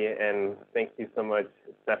 Trinity, and thank you so much,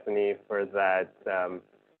 Stephanie, for that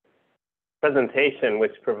presentation,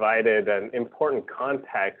 which provided an important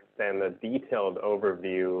context and a detailed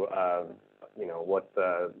overview of what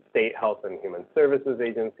the state health and human services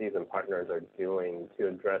agencies and partners are doing to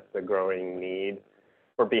address the growing need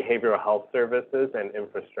for behavioral health services and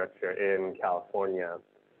infrastructure in California.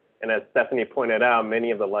 And as Stephanie pointed out,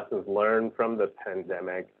 many of the lessons learned from the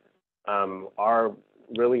pandemic are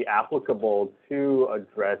really applicable to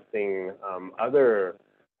addressing other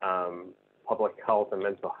public health and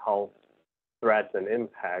mental health threats and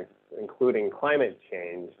impacts, including climate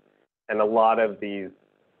change. And a lot of these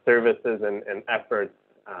services and efforts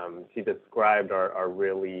she described are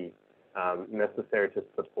really necessary to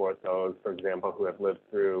support those, for example, who have lived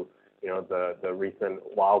through the recent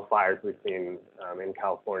wildfires we've seen in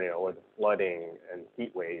California, or the flooding and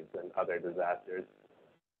heat waves and other disasters.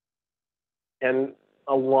 And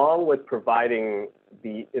along with providing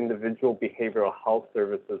the individual behavioral health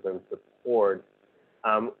services and support,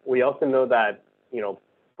 we also know that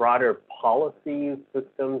broader policies,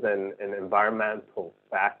 systems, and environmental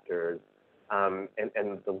factors, and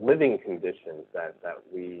the living conditions that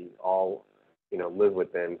we all live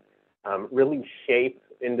within, really shape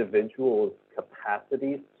individuals'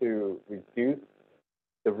 capacities to reduce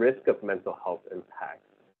the risk of mental health impacts,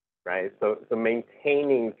 right? So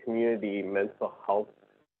maintaining community mental health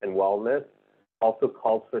and wellness also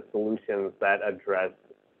calls for solutions that address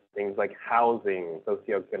things like housing,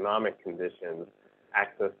 socioeconomic conditions,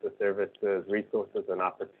 access to services, resources and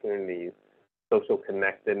opportunities, social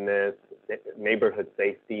connectedness, neighborhood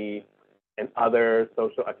safety, and other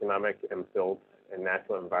social, economic, and built and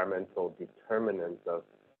natural environmental determinants of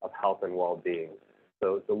health and well-being.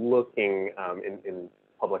 So looking in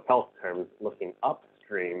public health terms, looking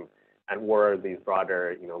upstream at what are these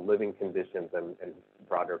broader living conditions and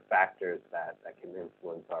broader factors that can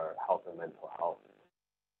influence our health and mental health.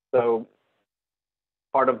 So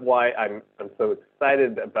part of why I'm so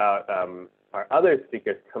excited about our other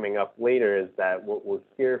speakers coming up later is that we'll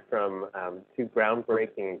hear from two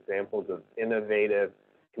groundbreaking examples of innovative,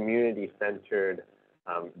 community-centered,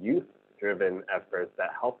 youth-driven efforts that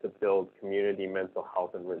help to build community mental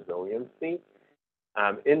health and resiliency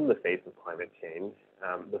in the face of climate change.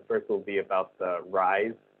 The first will be about the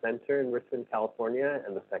RISE Center in Richmond, California,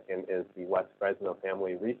 and the second is the West Fresno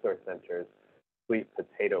Family Resource Center's Sweet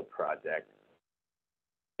Potato Project.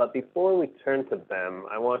 But before we turn to them,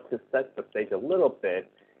 I want to set the stage a little bit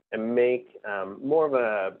and make more of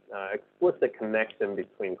a explicit connection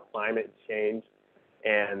between climate change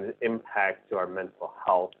and impact to our mental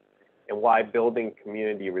health, and why building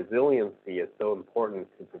community resiliency is so important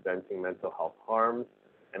to preventing mental health harms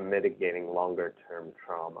and mitigating longer-term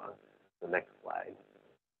trauma. The next slide.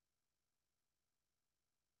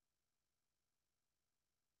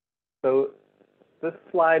 So this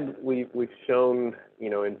slide we've shown,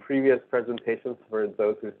 in previous presentations for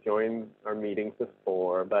those who've joined our meetings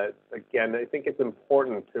before, but again, I think it's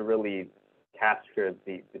important to really capture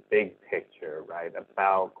the big picture, right,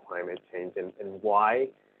 about climate change and why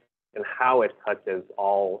and how it touches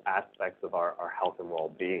all aspects of our health and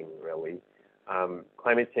well-being, really.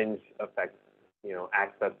 Climate change affects,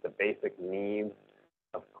 access to basic needs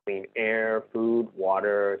of clean air, food,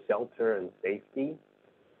 water, shelter, and safety.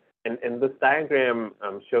 And this diagram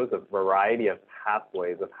shows a variety of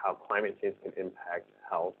pathways of how climate change can impact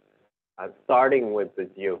health, starting with the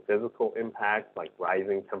geophysical impacts like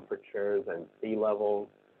rising temperatures and sea levels,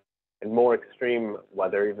 and more extreme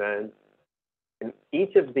weather events. And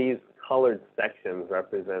each of these colored sections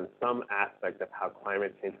represents some aspect of how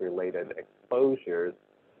climate change-related exposures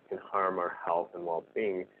can harm our health and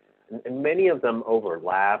well-being. And many of them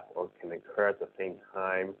overlap or can occur at the same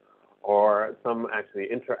time, or some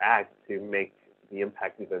actually interact to make the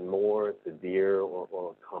impact even more severe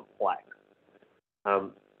or complex.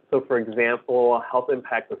 So for example, health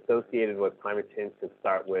impacts associated with climate change can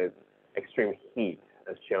start with extreme heat,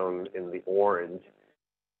 as shown in the orange,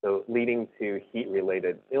 so leading to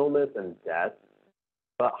heat-related illness and death.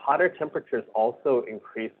 But hotter temperatures also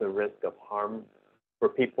increase the risk of harm for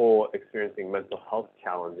people experiencing mental health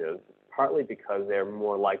challenges, partly because they're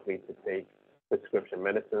more likely to take prescription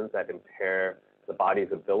medicines that impair the body's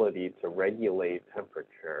ability to regulate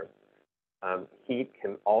temperature. Heat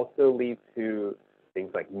can also lead to things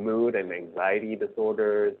like mood and anxiety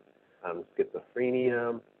disorders,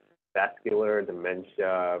 schizophrenia, vascular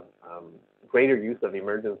dementia, greater use of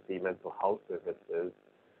emergency mental health services,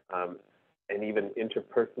 and even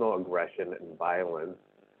interpersonal aggression and violence.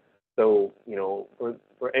 So,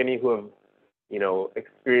 for any who have,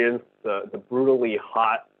 experienced the brutally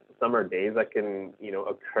hot summer days that can,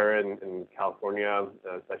 occur in California,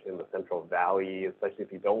 especially in the Central Valley, especially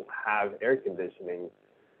if you don't have air conditioning,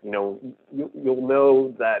 you'll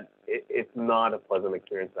know that it's not a pleasant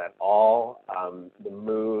experience at all. The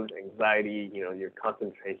mood, anxiety, your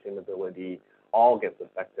concentration ability all gets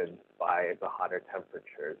affected by the hotter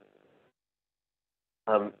temperatures.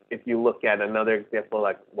 If you look at another example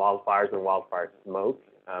like wildfires and wildfire smoke,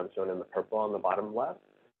 shown in the purple on the bottom left,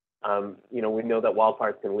 we know that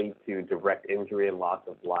wildfires can lead to direct injury and loss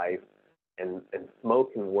of life, and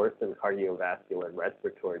smoke can worsen cardiovascular and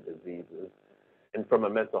respiratory diseases. And from a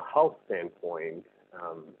mental health standpoint,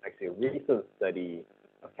 actually a recent study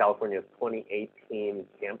of California's 2018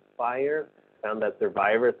 campfire found that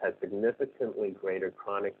survivors had significantly greater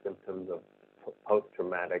chronic symptoms of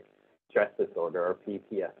post-traumatic stress disorder, or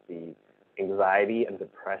PTSD, anxiety, and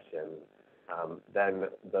depression than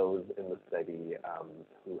those in the study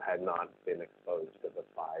who had not been exposed to the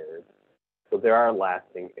fires. So there are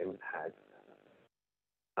lasting impacts.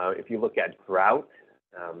 If you look at drought,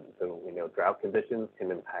 so we know drought conditions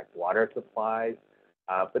can impact water supplies,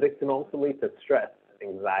 but it can also lead to stress,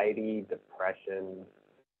 anxiety, depression,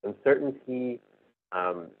 uncertainty,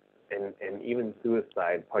 and even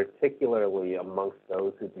suicide, particularly amongst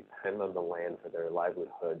those who depend on the land for their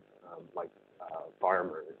livelihoods, like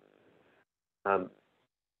farmers. So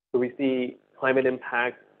we see climate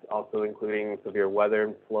impacts also including severe weather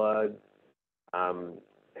and floods,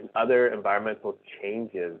 and other environmental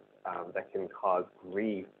changes that can cause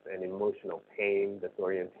grief and emotional pain,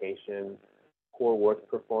 disorientation, poor work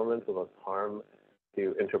performance, will cause harm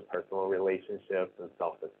to interpersonal relationships and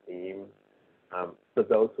self-esteem. For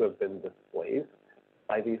those who have been displaced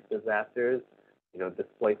by these disasters,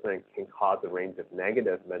 displacement can cause a range of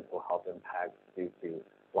negative mental health impacts due to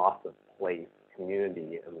loss of place,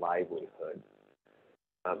 community, and livelihood.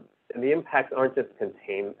 And the impacts aren't just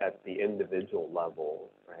contained at the individual level,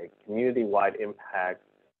 right? Community-wide impacts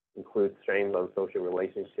include strains on social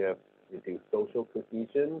relationships, reduced social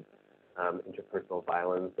cohesion, interpersonal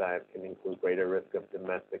violence that can include greater risk of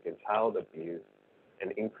domestic and child abuse,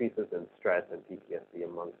 and increases in stress and PTSD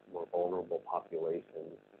amongst more vulnerable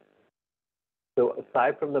populations. So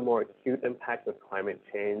aside from the more acute impacts of climate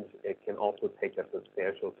change, it can also take a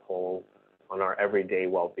substantial toll on our everyday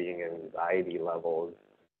well-being and anxiety levels.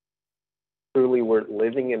 Truly, we're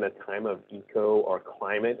living in a time of eco or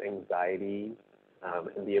climate anxiety,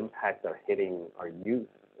 and the impacts are hitting our youth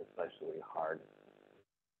especially hard.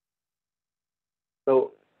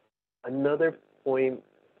 So another point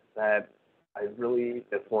that I really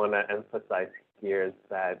just want to emphasize here is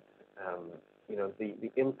that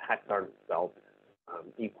the impacts aren't felt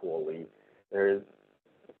equally. There's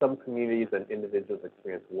some communities and individuals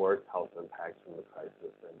experience worse health impacts from the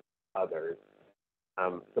crisis than others.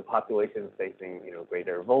 The population facing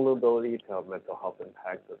greater vulnerability to mental health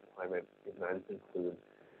impacts of climate events include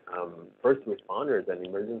first responders and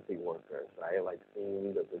emergency workers, right? Like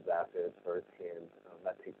seeing the disasters firsthand,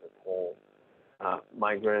 that takes a toll.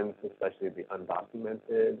 Migrants, especially the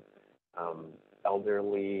undocumented,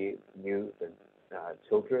 elderly, youth, and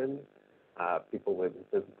children, people with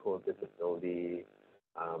physical disability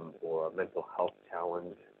or mental health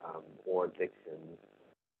challenge or addictions,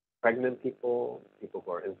 pregnant people, people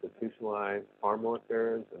who are institutionalized, farm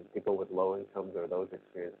workers, and people with low incomes or those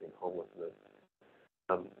experiencing homelessness.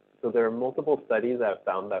 So there are multiple studies that have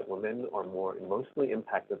found that women are more emotionally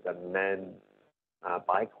impacted than men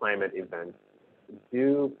by climate events,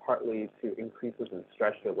 due partly to increases in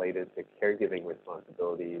stress related to caregiving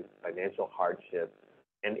responsibilities, financial hardship,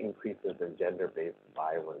 and increases in gender-based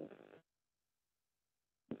violence.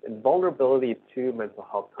 And vulnerability to mental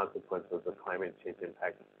health consequences of climate change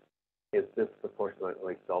impacts is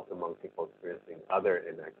disproportionately felt among people experiencing other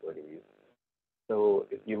inequities. So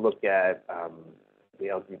if you look at the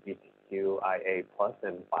LGBTQIA+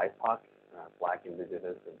 and BIPOC, Black,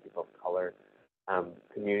 Indigenous, and people of color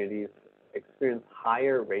communities experience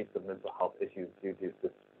higher rates of mental health issues due to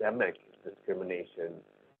systemic discrimination,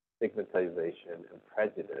 stigmatization, and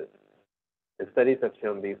prejudice. And studies have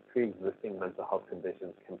shown these pre-existing mental health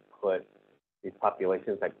conditions can put these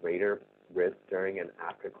populations at greater risk during and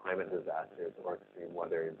after climate disasters or extreme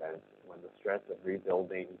weather events, when the stress of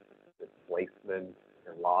rebuilding, displacement,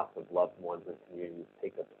 and loss of loved ones and communities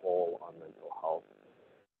take a toll on mental health.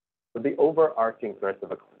 But the overarching threats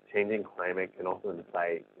of a changing climate can also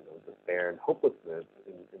incite despair and hopelessness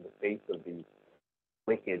in the face of these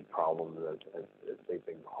wicked problems, as they've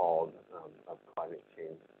been called, of climate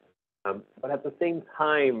change. But at the same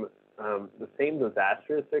time, the same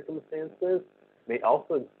disastrous circumstances may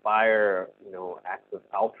also inspire, acts of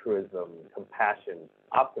altruism, compassion,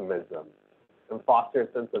 optimism, and foster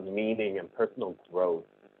a sense of meaning and personal growth.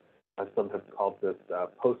 As some have called this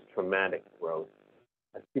post-traumatic growth,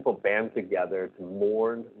 as people band together to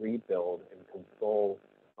mourn, rebuild, and console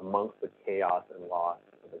amongst the chaos and loss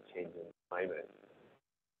of a changing climate.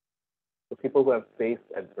 The people who have faced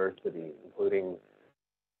adversity, including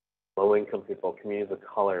low-income people, communities of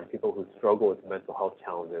color, and people who struggle with mental health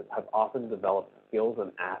challenges, have often developed skills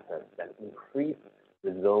and assets that increase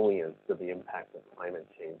resilience to the impact of climate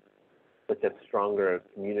change, such as stronger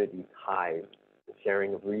community ties, the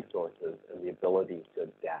sharing of resources, and the ability to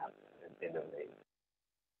adapt and innovate.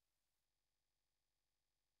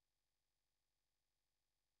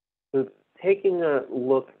 So taking a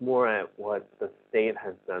look more at what the state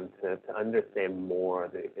has done to understand more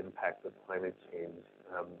the impacts of climate change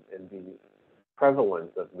and the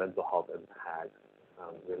prevalence of mental health impacts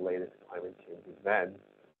related to climate change events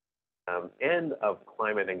and of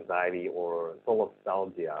climate anxiety or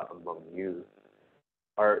solastalgia among youth,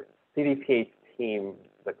 our CDPH team,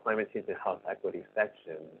 the Climate Change and Health Equity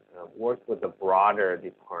section, worked with a broader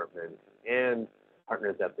department and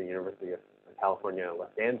partners at the University of California, Los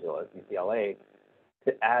Angeles, UCLA,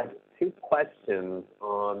 to add 2 questions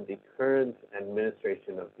on the current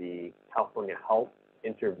administration of the California Health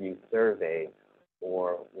Interview Survey,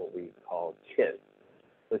 or what we call CHES.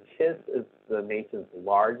 So CHES is the nation's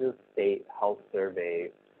largest state health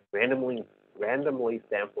survey, randomly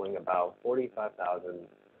sampling about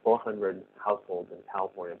 45,400 households in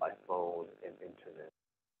California by phone and internet.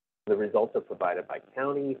 The results are provided by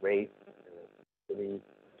county, race, ethnicity,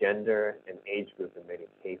 gender, and age group in many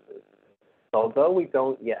cases. So although we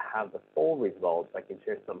don't yet have the full results, I can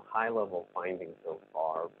share some high-level findings so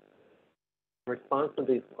far. In response to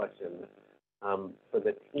these questions, for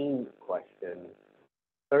the teens question,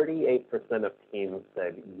 38% of teens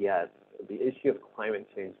said yes, the issue of climate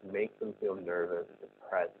change makes them feel nervous,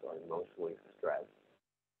 depressed, or emotionally stressed.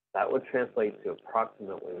 That would translate to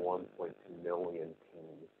approximately 1.2 million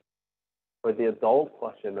teens. For the adult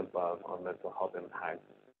question above on mental health impacts,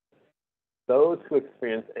 those who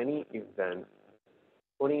experience any event,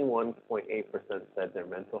 21.8% said their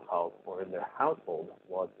mental health or in their household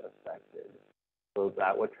was affected. So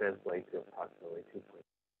that would translate to approximately 2.8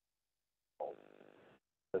 adults.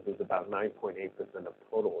 This is about 9.8% of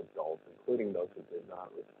total adults, including those who did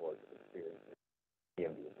not report experiencing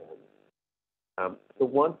EMD. So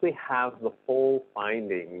once we have the full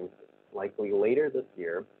findings, likely later this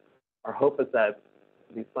year, our hope is that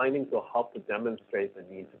these findings will help to demonstrate the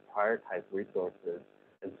need to prioritize resources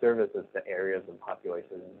and services to areas and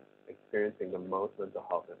populations experiencing the most mental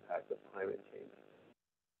health impacts of climate change.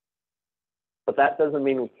 But that doesn't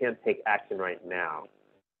mean we can't take action right now.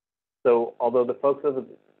 So although the focus of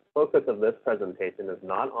this presentation is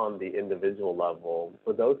not on the individual level,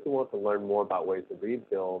 for those who want to learn more about ways to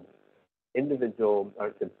build individual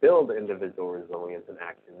resilience and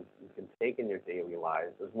actions you can take in your daily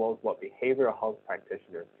lives, as well as what behavioral health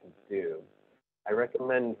practitioners can do, I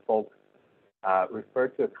recommend folks refer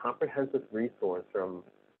to a comprehensive resource from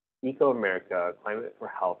Eco-America, Climate for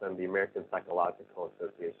Health, and the American Psychological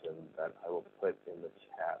Association that I will put in the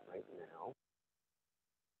chat right now.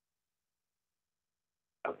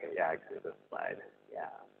 Okay, yeah, actually this slide, yeah.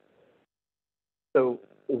 So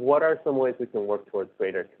what are some ways we can work towards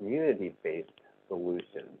greater community-based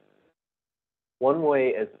solutions? One way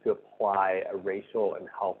is to apply a racial and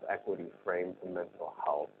health equity frame to mental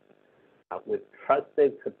health with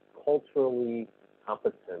trusted, culturally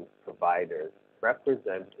competent providers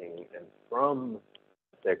representing and from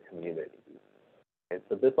their communities. And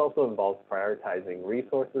so this also involves prioritizing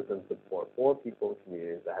resources and support for people and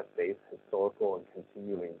communities that have faced historical and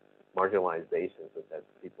continuing marginalization, such as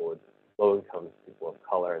people with low incomes, people of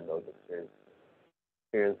color, and those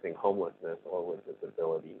experiencing homelessness or with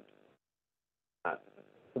disabilities.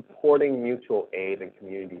 Supporting mutual aid and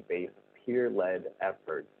community-based peer-led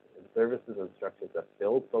efforts and services and structures that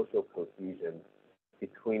build social cohesion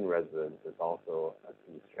between residents is also a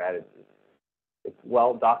key strategy. It's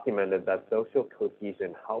well documented that social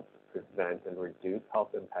cohesion helps prevent and reduce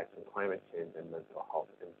health impacts from climate change and mental health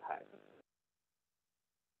impacts.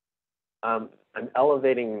 I'm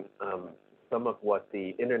elevating some of what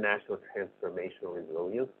the International Transformational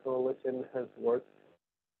Resilience Coalition has worked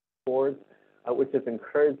towards, which is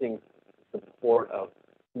encouraging support of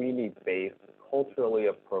community-based, culturally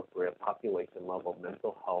appropriate, population-level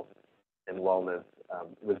mental health and wellness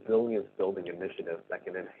resilience building initiatives that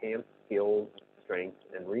can enhance skills, strengths,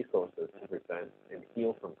 and resources to prevent and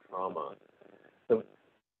heal from trauma. So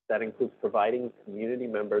that includes providing community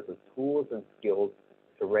members with tools and skills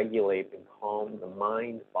to regulate and calm the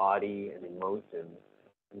mind, body, and emotions,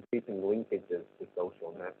 increasing linkages to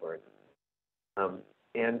social networks,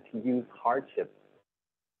 and to use hardships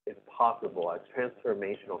is possible as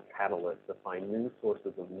transformational catalysts to find new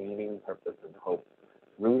sources of meaning, purpose, and hope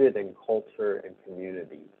rooted in culture and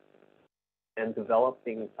community, and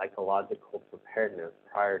developing psychological preparedness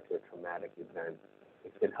prior to a traumatic event,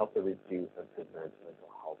 which can help to reduce and prevent mental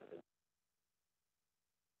health.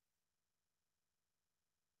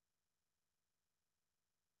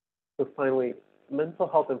 So finally, mental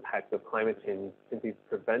health impacts of climate change can be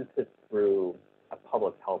prevented through a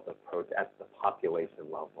public health approach at the population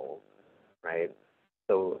level, right?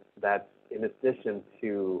 So that's in addition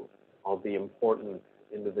to all the important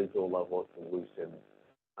individual level solutions.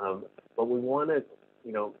 But we want to,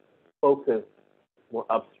 focus more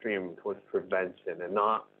upstream towards prevention and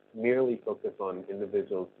not merely focus on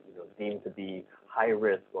individuals, deemed to be high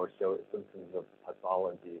risk or show symptoms of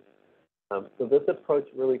pathology. So this approach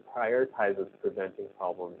really prioritizes preventing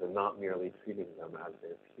problems and not merely treating them as they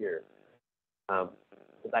appear. So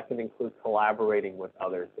that can include collaborating with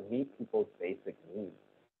others to meet people's basic needs.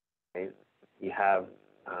 Right? You have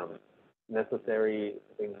necessary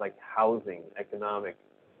things like housing, economic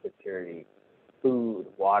security, food,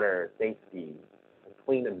 water, safety, a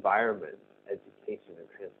clean environment, education, and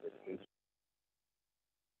transportation.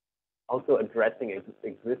 Also addressing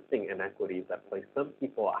existing inequities that place some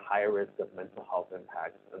people at higher risk of mental health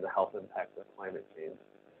impacts and the health impacts of climate change.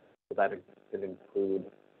 So that can include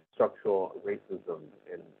structural racism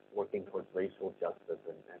and working towards racial justice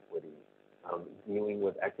and equity, dealing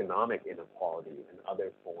with economic inequality and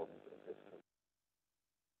other forms of discrimination.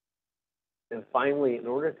 And finally, in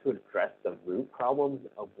order to address the root problems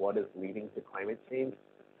of what is leading to climate change,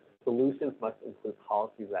 solutions must include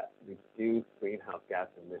policies that reduce greenhouse gas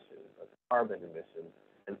emissions, like carbon emissions,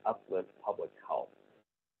 and uplift public health.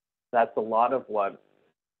 That's a lot of what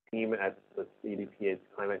team at the CDPH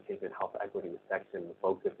Climate Change and Health Equity section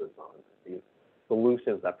focuses on, these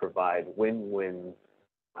solutions that provide win-win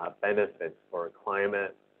benefits for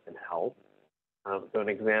climate and health. So an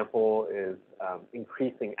example is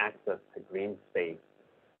increasing access to green space,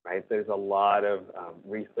 right? There's a lot of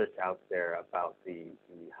research out there about the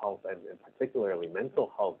health and particularly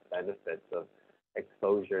mental health benefits of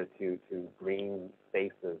exposure to green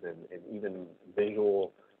spaces and even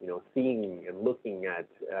visual, seeing and looking at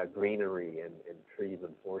greenery and trees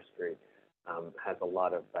and forestry has a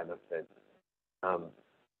lot of benefits.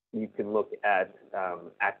 You can look at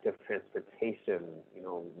active transportation,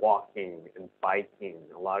 walking and biking.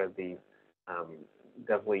 A lot of these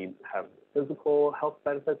definitely have physical health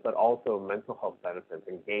benefits, but also mental health benefits,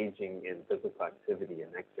 engaging in physical activity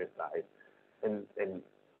and exercise. And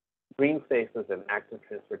green spaces and active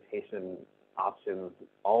transportation options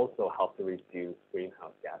also help to reduce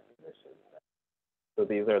greenhouse gas emissions. So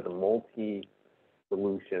these are the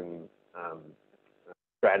multi-solution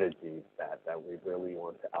strategies that we really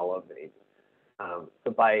want to elevate.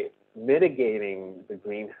 So by mitigating the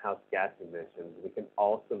greenhouse gas emissions, we can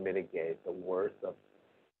also mitigate the worst of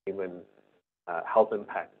human health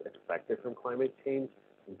impacts expected from climate change,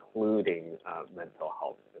 including mental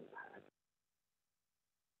health impacts.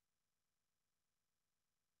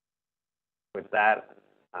 With that,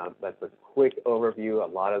 that's a quick overview. A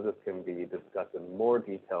lot of this can be discussed in more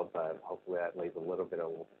detail, but hopefully that lays a little bit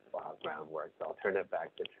of groundwork. So I'll turn it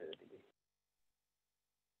back to Trinity.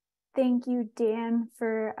 Thank you, Dan,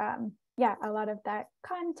 for a lot of that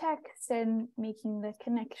context and making the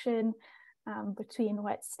connection between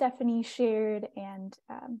what Stephanie shared and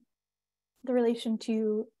the relation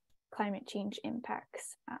to climate change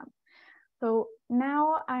impacts. So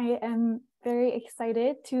now I am very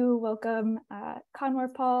excited to welcome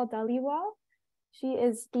Kanwarpal Dhaliwal. She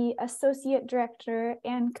is the Associate Director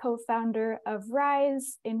and co-founder of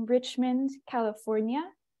RISE in Richmond, California.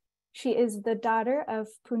 She is the daughter of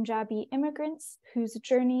Punjabi immigrants whose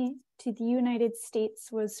journey to the United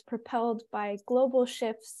States was propelled by global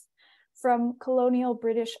shifts from colonial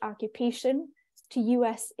British occupation to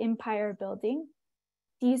US empire building.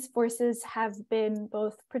 These forces have been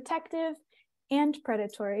both protective and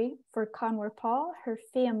predatory for Kanwarpal, her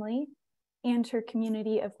family, and her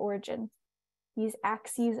community of origin. These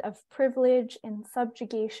axes of privilege and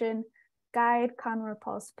subjugation guide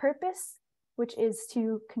Kanwarpal's purpose, which is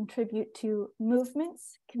to contribute to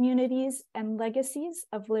movements, communities, and legacies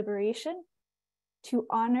of liberation, to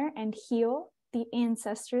honor and heal the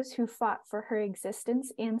ancestors who fought for her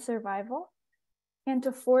existence and survival, and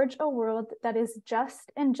to forge a world that is just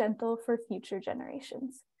and gentle for future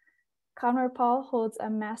generations. Kanwarpal holds a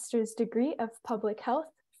master's degree of public health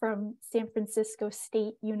from San Francisco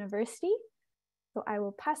State University. So I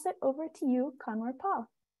will pass it over to you, Kanwarpal.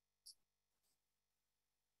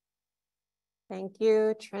 Thank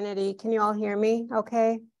you, Trinity. Can you all hear me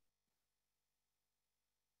okay?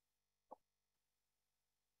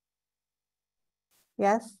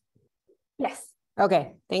 Yes? Yes.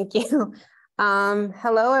 Okay, thank you.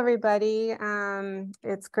 Hello, everybody.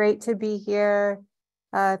 It's great to be here.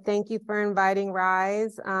 Thank you for inviting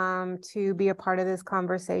Rise to be a part of this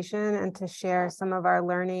conversation and to share some of our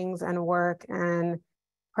learnings and work and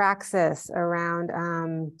praxis around,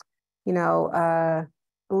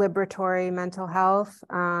 liberatory mental health.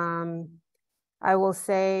 I will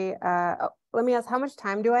say, let me ask, how much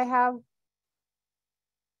time do I have?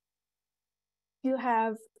 You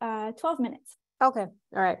have 12 minutes. Okay, all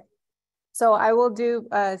right. So I will do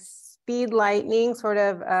a speed lightning sort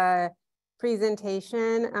of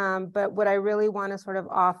presentation, but what I really want to sort of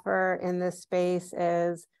offer in this space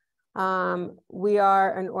is we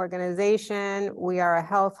are an organization, we are a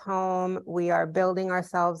health home, we are building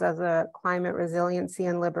ourselves as a climate resiliency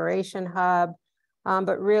and liberation hub,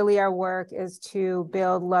 but really our work is to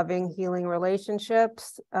build loving, healing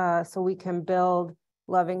relationships so we can build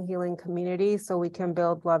loving, healing communities, so we can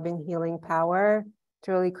build loving, healing power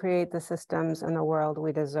to really create the systems in the world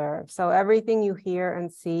we deserve. So everything you hear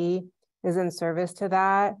and see is in service to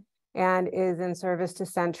that and is in service to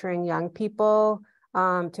centering young people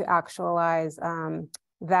to actualize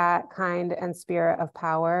that kind and spirit of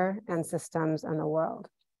power and systems in the world.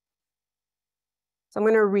 So I'm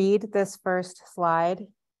going to read this first slide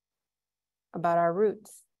about our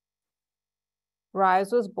roots.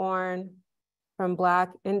 Rise was born from Black,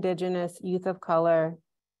 Indigenous youth of color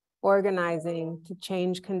organizing to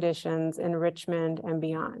change conditions in Richmond and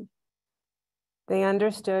beyond. They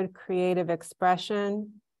understood creative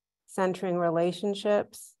expression, centering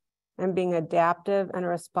relationships, and being adaptive and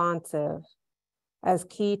responsive as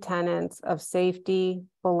key tenets of safety,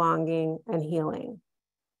 belonging, and healing.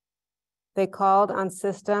 They called on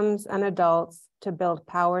systems and adults to build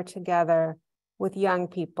power together with young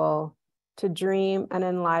people to dream and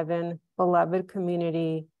enliven beloved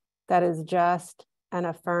community that is just and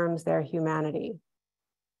affirms their humanity.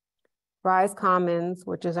 Rise Commons,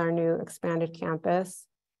 which is our new expanded campus,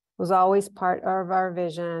 was always part of our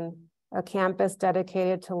vision, a campus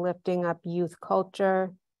dedicated to lifting up youth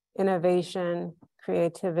culture, innovation,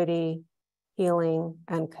 creativity, healing,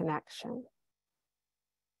 and connection.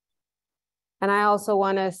 And I also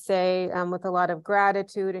want to say with a lot of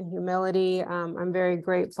gratitude and humility, I'm very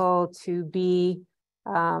grateful to be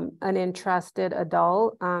an entrusted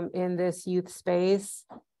adult in this youth space.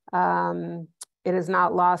 It is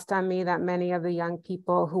not lost on me that many of the young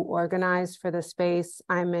people who organized for the space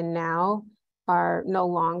I'm in now are no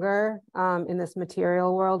longer in this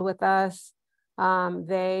material world with us.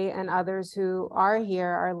 They and others who are here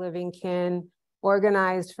are living kin,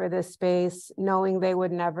 organized for this space, knowing they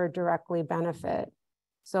would never directly benefit.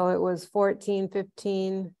 So it was 14,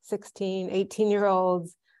 15, 16,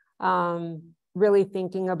 18-year-olds really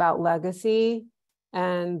thinking about legacy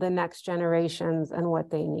and the next generations and what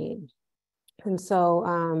they need. And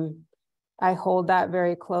so I hold that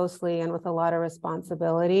very closely and with a lot of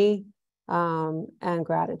responsibility and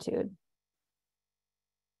gratitude.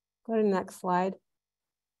 Go to the next slide.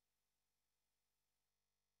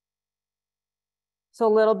 So a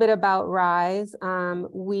little bit about Rise. When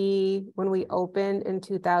we opened in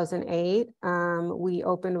 2008, we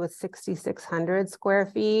opened with 6,600 square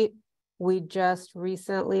feet. We just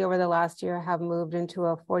recently, over the last year, have moved into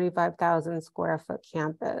a 45,000 square foot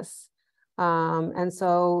campus. And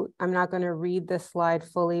so I'm not going to read this slide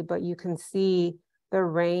fully, but you can see the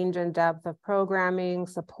range and depth of programming,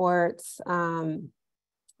 supports, and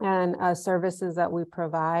services that we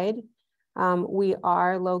provide. We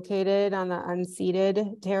are located on the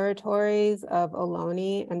unceded territories of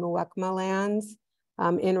Ohlone and Muwekma lands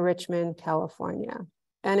in Richmond, California.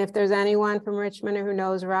 And if there's anyone from Richmond who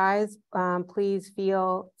knows Rise, please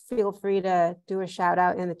feel free to do a shout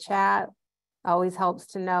out in the chat. Always helps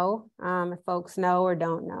to know if folks know or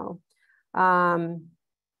don't know.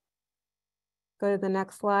 Go to the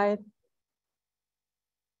next slide.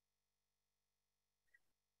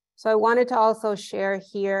 So I wanted to also share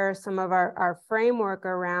here some of our framework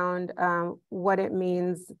around what it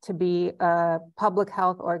means to be a public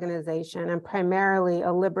health organization and primarily a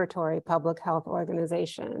liberatory public health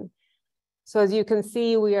organization. So as you can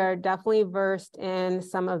see, we are definitely versed in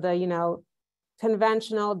some of the,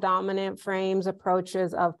 conventional dominant frames,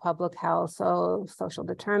 approaches of public health. So social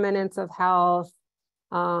determinants of health,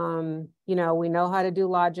 we know how to do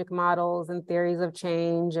logic models and theories of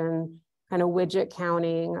change and kind of widget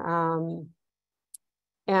counting.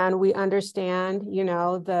 And we understand,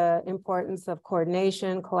 the importance of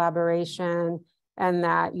coordination, collaboration, and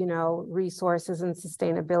that, resources and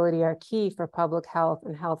sustainability are key for public health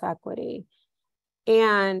and health equity.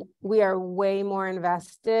 And we are way more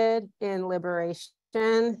invested in liberation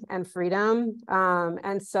and freedom.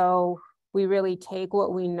 And so we really take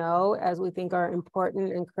what we know as we think are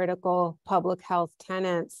important and critical public health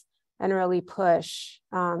tenets and really push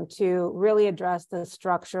to really address the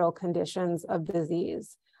structural conditions of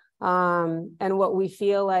disease. And what we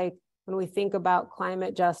feel like when we think about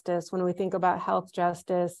climate justice, when we think about health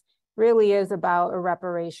justice, really is about a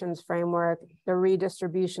reparations framework, the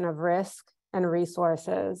redistribution of risk and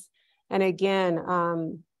resources. And again,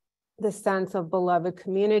 the sense of beloved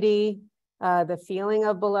community, the feeling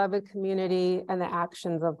of beloved community, and the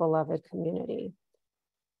actions of beloved community.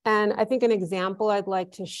 And I think an example I'd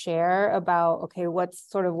like to share about, okay, what's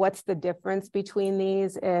the difference between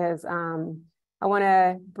these is, I want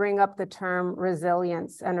to bring up the term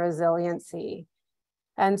resilience and resiliency.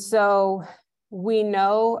 And so we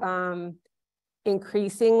know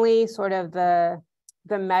increasingly sort of the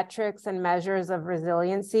metrics and measures of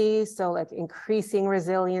resiliency. So like increasing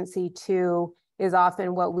resiliency too is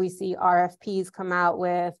often what we see RFPs come out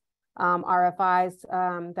with,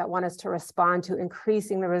 RFIs that want us to respond to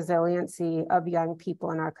increasing the resiliency of young people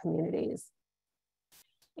in our communities.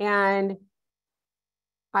 And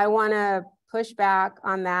I want to push back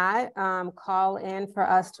on that, call in for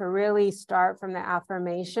us to really start from the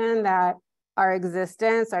affirmation that our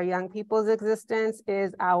existence, our young people's existence,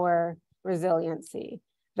 is our resiliency.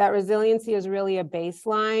 That resiliency is really a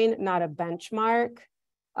baseline, not a benchmark.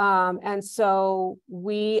 And so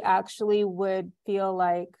we actually would feel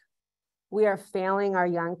like we are failing our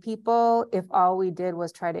young people if all we did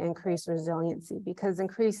was try to increase resiliency, because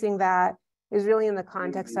increasing that is really in the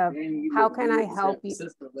context of how can I help you?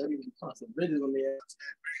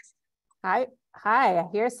 Hi, I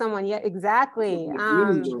hear someone. Yeah, exactly.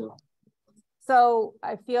 So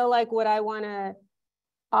I feel like what I want to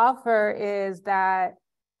offer is that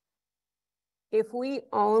if we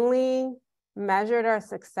only measured our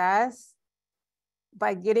success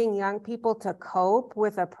by getting young people to cope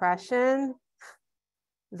with oppression,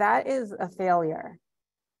 that is a failure.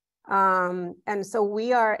 And so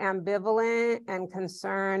we are ambivalent and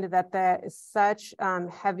concerned that there is such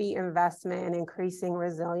heavy investment in increasing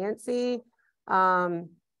resiliency.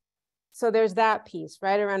 So there's that piece,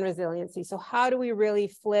 right, around resiliency. So how do we really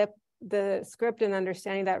flip the script and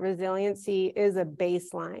understanding that resiliency is a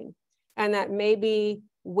baseline, and that maybe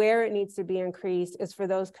where it needs to be increased is for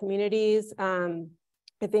those communities.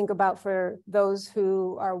 I think about for those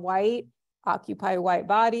who are white, occupy white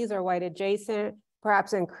bodies or white adjacent,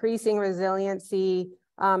 perhaps increasing resiliency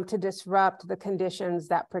to disrupt the conditions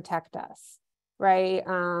that protect us, right?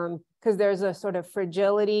 Because there's a sort of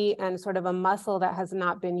fragility and sort of a muscle that has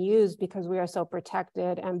not been used because we are so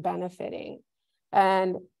protected and benefiting.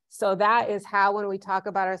 And so that is how, when we talk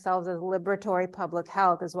about ourselves as liberatory public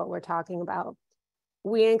health, is what we're talking about.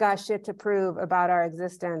 We ain't got shit to prove about our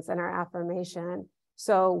existence and our affirmation.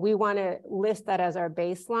 So we want to list that as our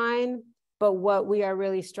baseline. But what we are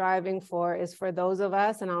really striving for is for those of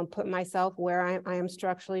us, and I'll put myself where I am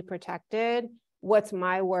structurally protected, what's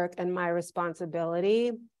my work and my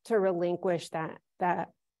responsibility to relinquish that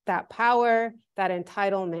power, that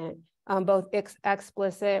entitlement, both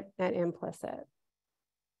explicit and implicit.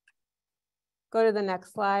 Go to the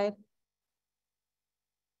next slide.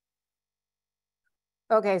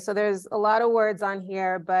 Okay, so there's a lot of words on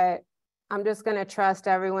here, but I'm just going to trust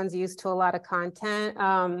everyone's used to a lot of content.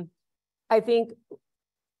 I think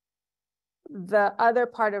the other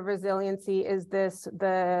part of resiliency is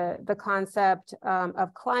the concept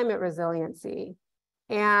of climate resiliency.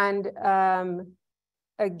 And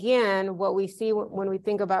again, what we see when we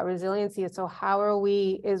think about resiliency is, so how are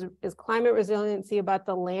we, is climate resiliency about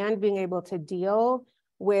the land being able to deal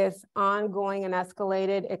with ongoing and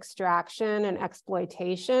escalated extraction and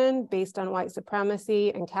exploitation based on white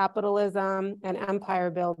supremacy and capitalism and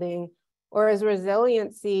empire building? Or is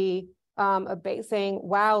resiliency saying,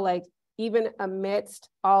 wow, like even amidst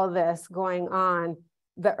all this going on,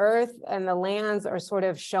 the earth and the lands are sort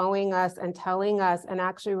of showing us and telling us and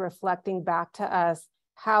actually reflecting back to us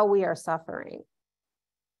how we are suffering.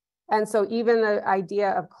 And so even the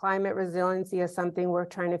idea of climate resiliency is something we're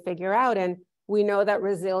trying to figure out. And we know that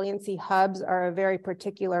resiliency hubs are a very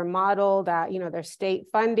particular model that, there's state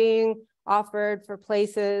funding offered for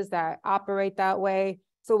places that operate that way.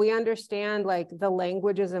 So we understand like the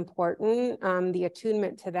language is important, the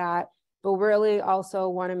attunement to that, but really also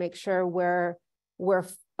want to make sure we're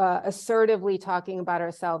assertively talking about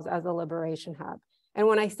ourselves as a liberation hub. And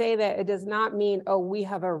when I say that, it does not mean, oh, we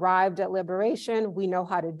have arrived at liberation, we know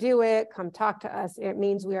how to do it, come talk to us. It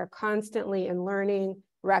means we are constantly in learning,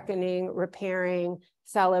 reckoning, repairing,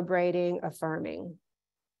 celebrating, affirming.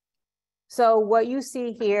 So what you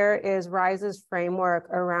see here is RISE's framework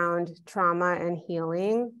around trauma and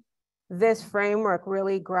healing. This framework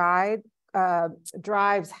really drives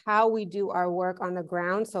how we do our work on the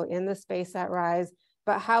ground, so in the space at RISE,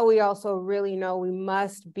 but how we also really know we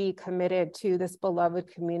must be committed to this beloved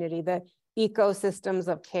community, the ecosystems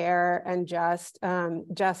of care and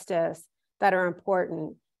justice that are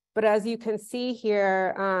important. But as you can see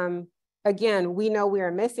here, again, we know we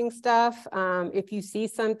are missing stuff. If you see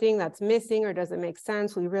something that's missing or doesn't make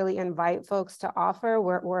sense, we really invite folks to offer.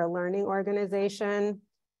 We're a learning organization,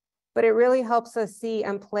 but it really helps us see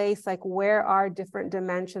and place like where are different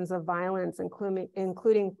dimensions of violence,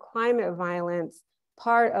 including climate violence,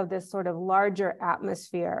 part of this sort of larger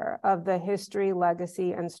atmosphere of the history,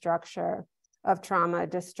 legacy, and structure of trauma,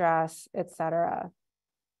 distress, et cetera.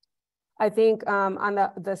 I think on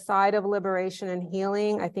the side of liberation and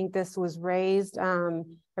healing, I think this was raised. I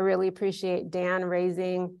really appreciate Dan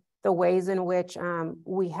raising the ways in which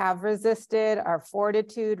we have resisted, our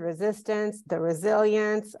fortitude, resistance, the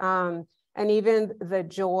resilience, and even the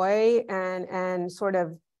joy and sort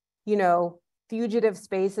of, you know, fugitive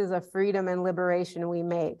spaces of freedom and liberation we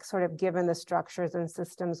make, sort of given the structures and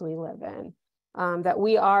systems we live in, that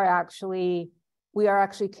we are actually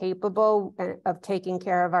capable of taking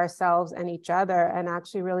care of ourselves and each other and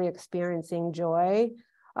actually really experiencing joy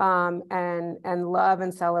and love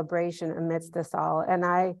and celebration amidst this all. And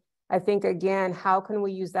I think, again, how can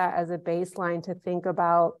we use that as a baseline to think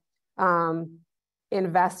about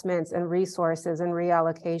investments and resources and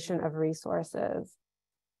reallocation of resources?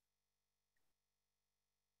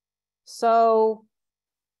 So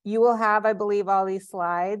you will have, I believe, all these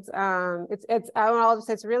slides.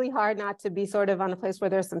 It's really hard not to be sort of on a place where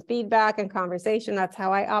there's some feedback and conversation. That's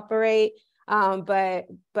how I operate. But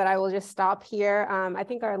I will just stop here. I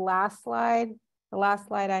think the last slide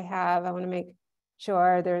I have, I want to make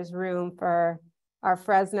sure there's room for our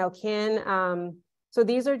Fresno kin. So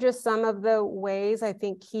these are just some of the ways, I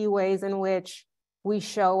think, key ways in which we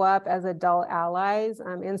show up as adult allies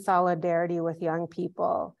in solidarity with young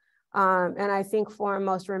people. And I think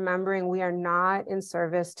foremost, remembering we are not in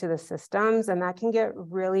service to the systems, and that can get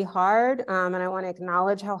really hard. And I want to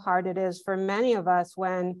acknowledge how hard it is for many of us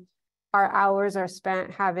when our hours are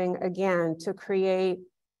spent having, again, to create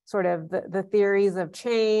sort of the theories of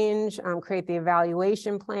change, create the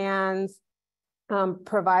evaluation plans,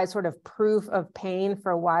 provide sort of proof of pain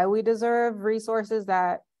for why we deserve resources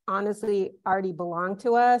that honestly already belong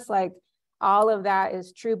to us. Like, all of that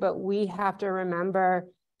is true, but we have to remember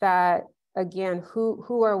that, again,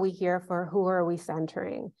 who are we here for? Who are we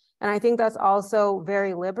centering? And I think that's also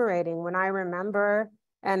very liberating. When I remember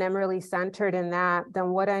and am really centered in that, then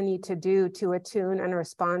what I need to do to attune and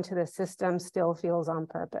respond to the system still feels on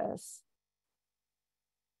purpose.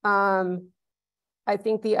 I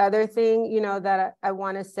think the other thing, you know, that I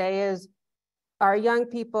want to say is our young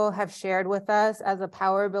people have shared with us as a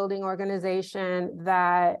power building organization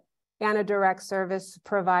that, and a direct service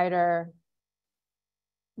provider,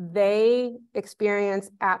 they experience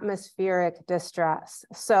atmospheric distress.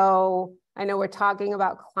 So I know we're talking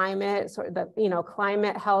about climate, sort of the, you know,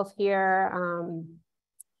 climate health here.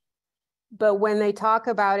 But when they talk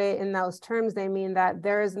about it in those terms, they mean that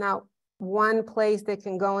there is not one place they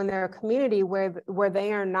can go in their community where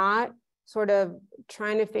they are not sort of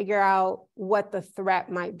trying to figure out what the threat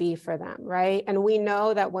might be for them, right? And we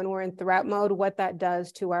know that when we're in threat mode, what that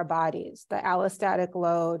does to our bodies, the allostatic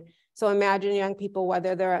load. So imagine young people,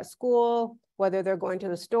 whether they're at school, whether they're going to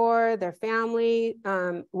the store, their family,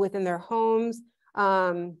 within their homes,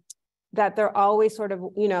 that they're always sort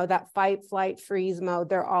of, you know, that fight, flight, freeze mode,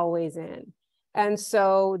 they're always in. And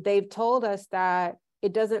so they've told us that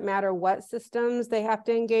it doesn't matter what systems they have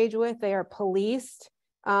to engage with, they are policed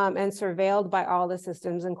and surveilled by all the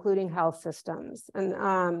systems, including health systems.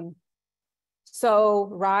 And so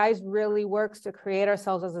RISE really works to create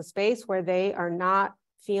ourselves as a space where they are not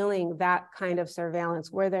feeling that kind of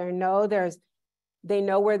surveillance, where they know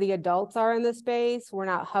where the adults are in the space. We're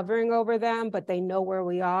not hovering over them, but they know where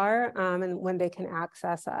we are, and when they can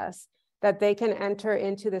access us, that they can enter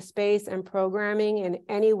into the space and programming in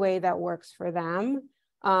any way that works for them.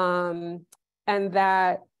 And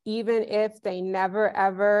that even if they never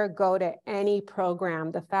ever go to any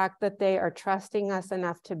program, the fact that they are trusting us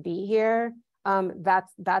enough to be here,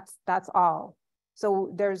 that's all.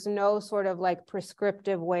 So there's no sort of like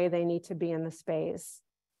prescriptive way they need to be in the space.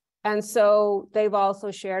 And so they've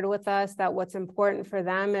also shared with us that what's important for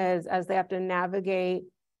them is, as they have to navigate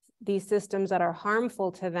these systems that are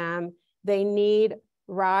harmful to them, they need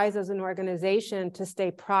RISE as an organization to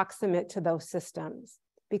stay proximate to those systems,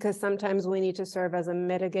 because sometimes we need to serve as a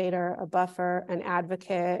mitigator, a buffer, an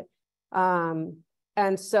advocate,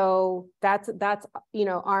 And so that's you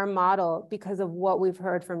know, our model because of what we've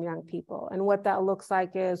heard from young people. And what that looks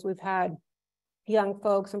like is we've had young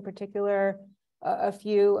folks, in particular, a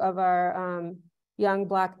few of our young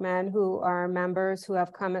Black men who are members who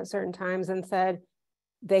have come at certain times and said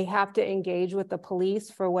they have to engage with the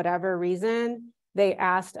police for whatever reason. They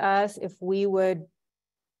asked us if we would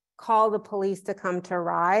call the police to come to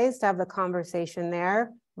Rise to have the conversation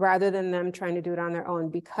there, rather than them trying to do it on their own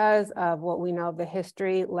because of what we know of the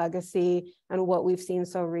history, legacy, and what we've seen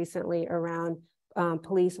so recently around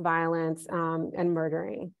police violence and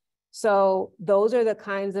murdering. So those are the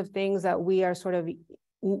kinds of things that we are sort of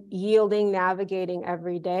yielding, navigating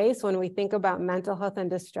every day. So when we think about mental health and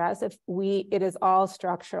distress, it is all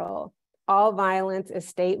structural. All violence is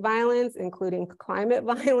state violence, including climate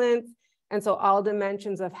violence. And so all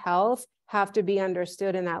dimensions of health have to be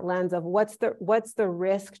understood in that lens of what's the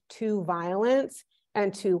risk to violence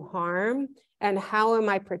and to harm, and how am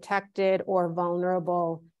I protected or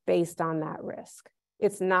vulnerable based on that risk.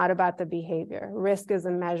 It's not about the behavior. Risk is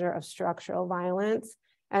a measure of structural violence.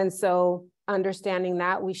 And so understanding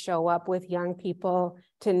that, we show up with young people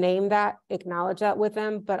to name that, acknowledge that with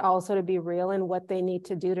them, but also to be real in what they need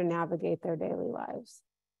to do to navigate their daily lives.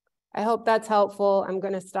 I hope that's helpful. I'm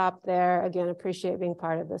going to stop there. Again, appreciate being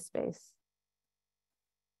part of this space.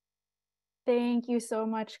 Thank you so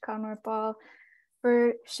much, Kanwarpal,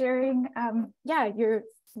 for sharing your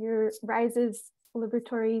Rise's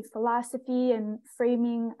liberatory philosophy and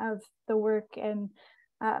framing of the work and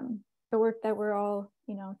the work that we're all,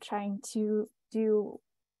 trying to do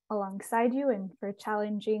alongside you, and for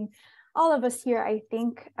challenging all of us here, I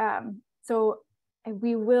think. So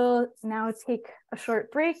we will now take a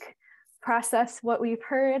short break, process what we've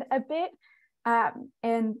heard a bit,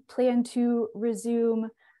 and plan to resume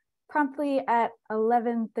promptly at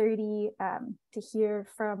 11:30 to hear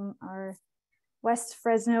from our West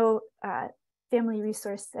Fresno Family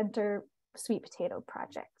Resource Center Sweet Potato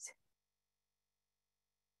Project.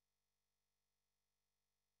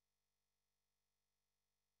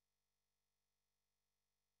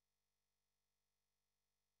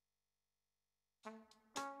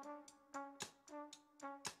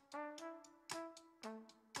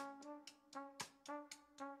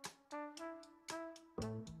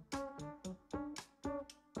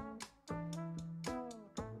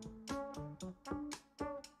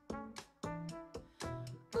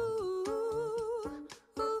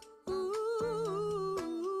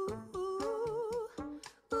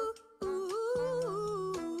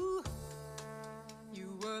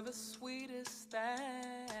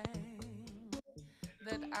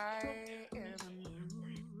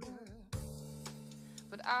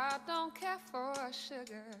 I don't care for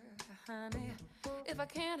sugar, honey, if I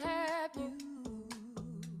can't have you.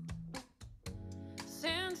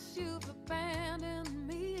 Since you've abandoned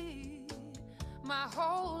me, my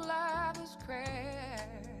whole life has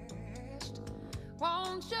crashed.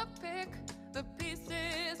 Won't you pick the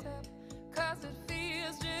pieces up, 'cause it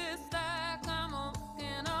feels just like I'm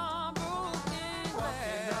walking on broken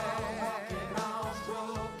glass. Walking on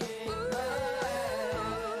broken glass.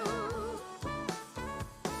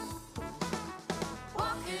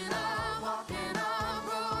 Walking on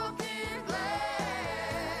broken glass.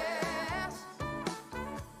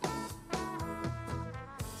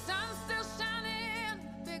 Sun's still shining,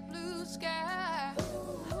 big blue sky,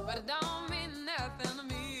 but it don't mean nothing to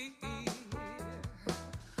me.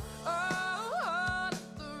 Oh,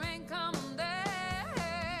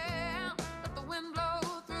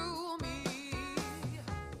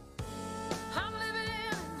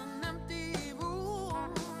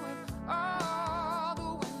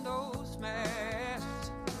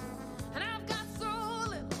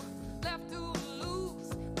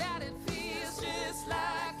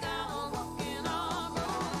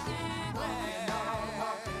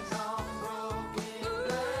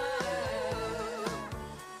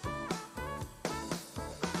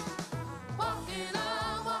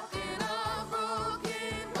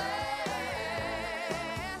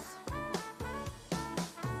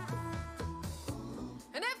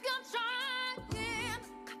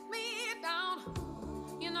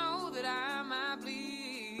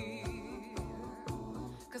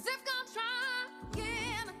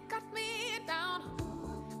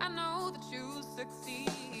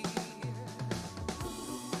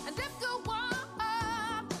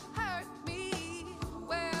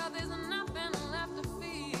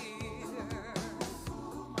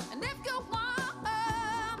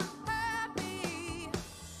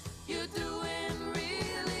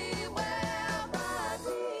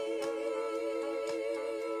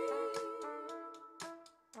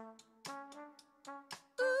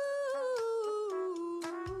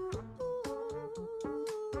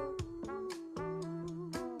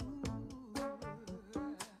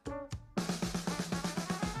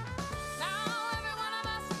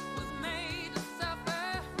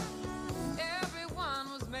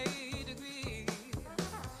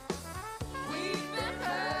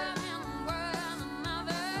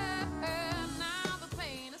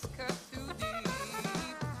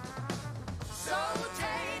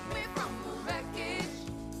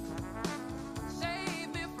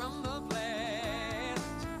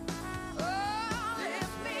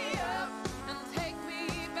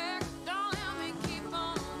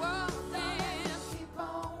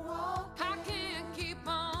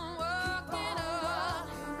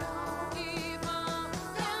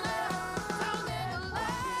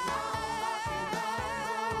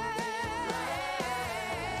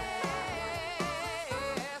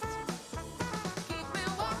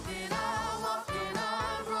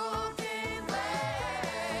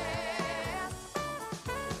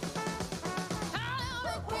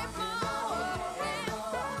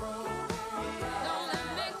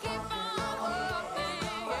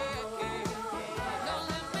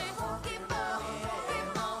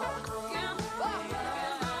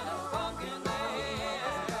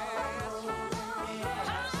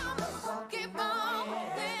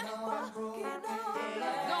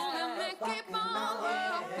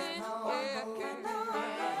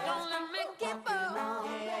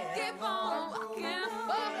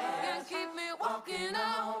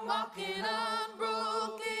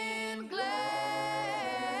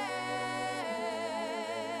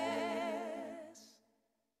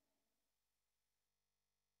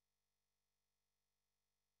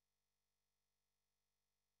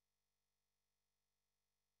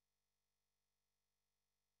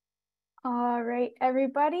 All right,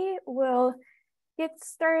 everybody, we'll get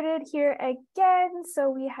started here again.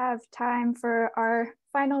 So we have time for our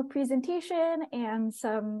final presentation and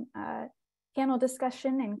some panel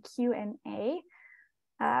discussion and Q&A.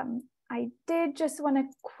 I did just want to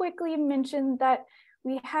quickly mention that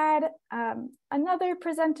we had another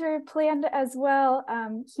presenter planned as well.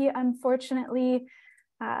 He unfortunately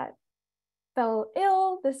fell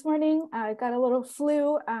ill this morning, got a little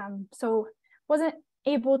flu, so wasn't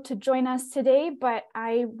able to join us today, but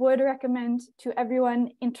I would recommend to everyone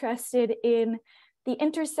interested in the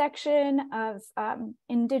intersection of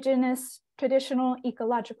Indigenous traditional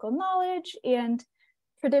ecological knowledge and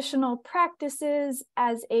traditional practices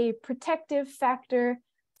as a protective factor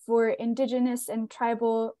for Indigenous and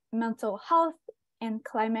tribal mental health and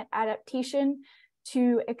climate adaptation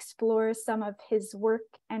to explore some of his work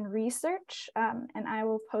and research. And I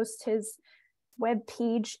will post his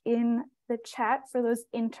webpage in the chat for those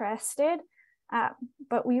interested.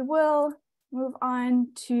 But we will move on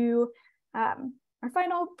to our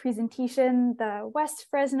final presentation, the West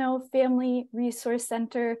Fresno Family Resource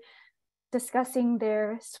Center, discussing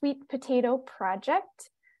their Sweet Potato Project.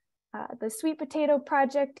 The Sweet Potato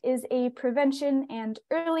Project is a prevention and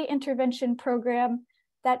early intervention program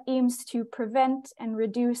that aims to prevent and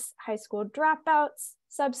reduce high school dropouts,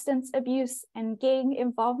 substance abuse, and gang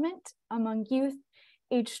involvement among youth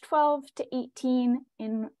aged 12 to 18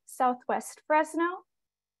 in Southwest Fresno.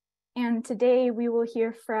 And today we will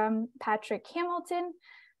hear from Patrick Hamilton,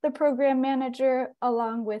 the program manager,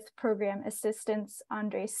 along with program assistants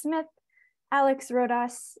Andre Smith, Alex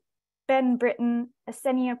Rodas, Ben Britton,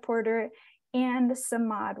 Asenia Porter, and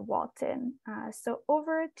Samad Walton. So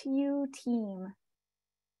over to you, team.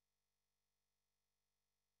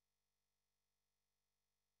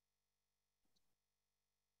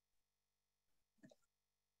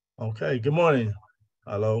 Okay, good morning.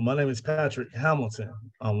 Hello, my name is Patrick Hamilton.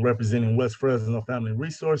 I'm representing West Fresno Family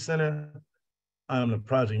Resource Center. I am the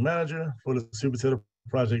project manager for the Sweet Potato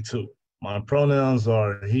Project 2. My pronouns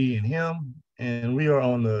are he and him, and we are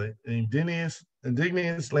on the indigenous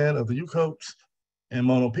land of the Yukos and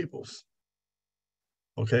Mono peoples.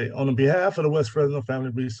 Okay, on behalf of the West Fresno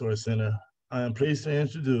Family Resource Center, I am pleased to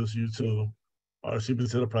introduce you to our Sweet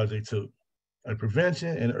Potato Project 2, a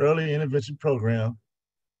prevention and early intervention program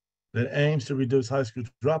that aims to reduce high school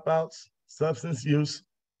dropouts, substance use,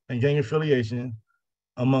 and gang affiliation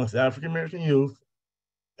amongst African-American youth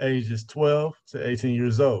ages 12 to 18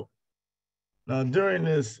 years old. Now, during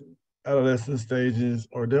these adolescent stages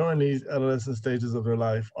of their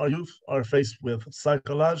life, our youth are faced with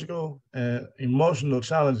psychological and emotional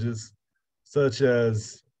challenges such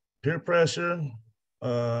as peer pressure,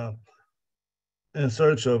 in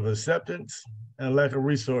search of acceptance, and lack of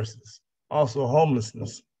resources, also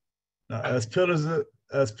homelessness. Now, as pillars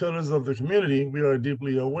of the community, we are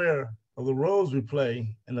deeply aware of the roles we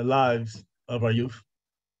play in the lives of our youth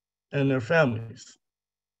and their families.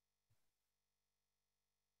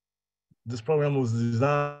 This program was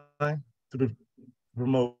designed to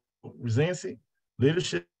promote resiliency,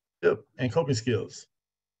 leadership, and coping skills.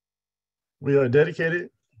 We are dedicated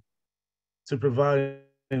to providing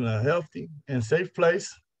a healthy and safe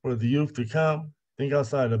place for the youth to come, think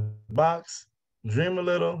outside the box, dream a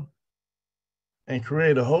little, and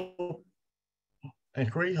create hope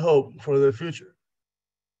for their future.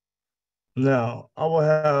 Now, I will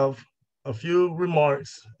have a few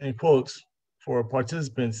remarks and quotes for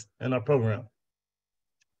participants in our program.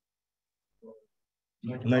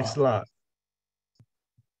 Next slide.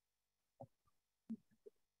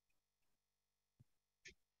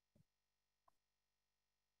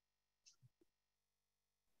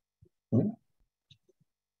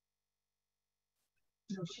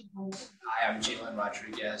 Hi, I'm Jalen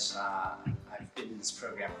Rodriguez. I've been in this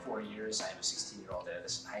program 4 years. I am a 16-year-old at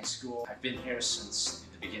Edison High School. I've been here since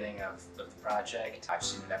the beginning of the project. I've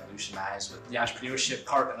seen it evolutionize. With the entrepreneurship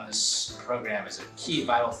part of this program is a key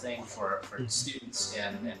vital thing for students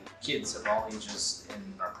and kids of all ages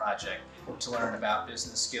in our project to learn about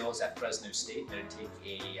business skills at Fresno State. They're to take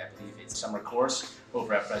I believe it's a summer course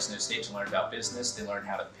over at Fresno State to learn about business. They learn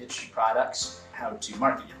how to pitch products, how to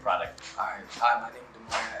market your product. Hi, my name is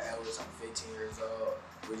Ellis. I'm 15 years old.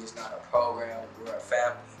 We're just not a program, we're a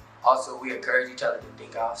family. Also, we encourage each other to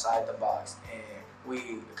think outside the box, and we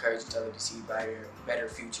encourage each other to see better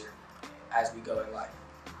future as we go in life.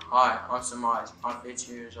 Hi, I'm Samaj. I'm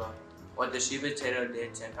 15 years old. What the Sweet Potato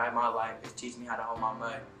did to impact my life is teach me how to hold my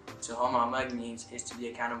mug. To hold my mug means is to be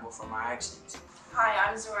accountable for my actions. Hi,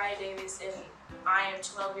 I'm Zariah Davis, and I am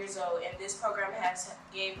 12 years old, and this program has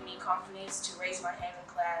gave me confidence to raise my hand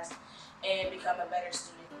in class and become a better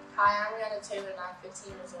student. Hi, I'm Rihanna Taylor and I'm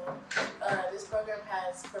 15 years old. This program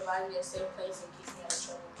has provided me a safe place and keeps me out of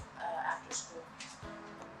trouble after school.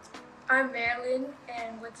 I'm Marilyn,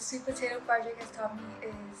 and what the Sweet Potato Project has taught me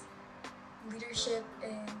is leadership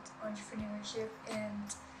and entrepreneurship,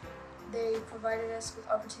 and they provided us with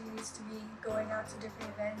opportunities to be going out to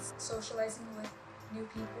different events, socializing with new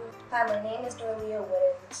people. Hi, my name is Dorlia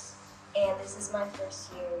Woods, and this is my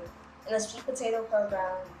first year. And the Sweet Potato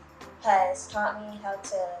Program has taught me how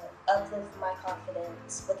to uplift my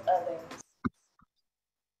confidence with others.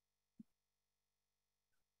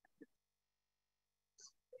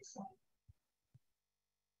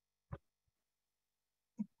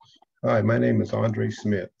 Hi, my name is Andre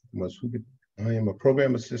Smith. I am a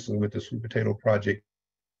program assistant with the Sweet Potato Project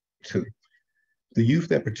 2. The youth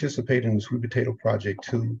that participate in the Sweet Potato Project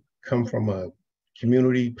 2 come from a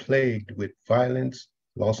community plagued with violence,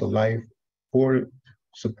 loss of life, poor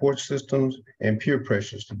support systems, and peer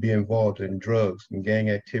pressures to be involved in drugs and gang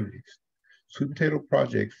activities. Sweet Potato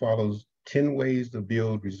Project follows 10 ways to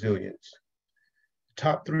build resilience. The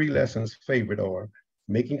top 3 lessons favored are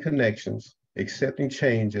making connections, accepting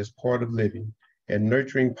change as part of living, and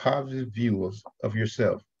nurturing positive views of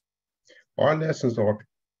yourself. Our lessons are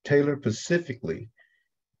tailored specifically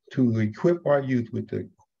to equip our youth with the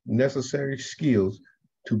necessary skills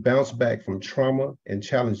to bounce back from trauma and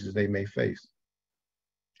challenges they may face.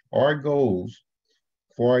 Our goals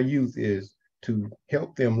for our youth is to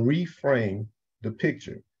help them reframe the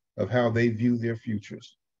picture of how they view their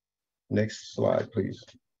futures. Next slide, please.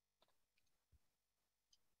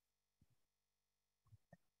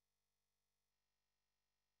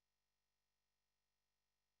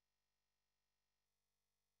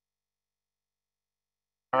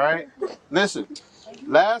 All right, listen,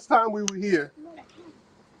 last time we were here,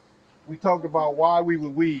 we talked about why we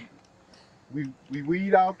would weed. We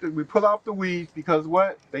weed out, we pull out the weeds because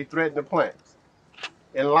what? They threaten the plants.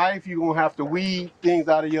 In life, you're gonna have to weed things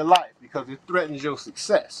out of your life because it threatens your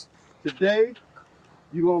success. Today,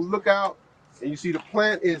 you're gonna look out and you see the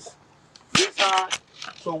plant is this high.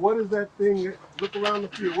 So what is that thing, look around the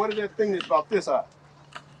field, what is that thing that's about this high?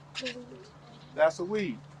 That's a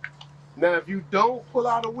weed. Now, if you don't pull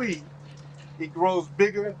out a weed, it grows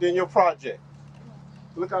bigger than your project.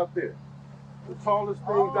 Look out there. The tallest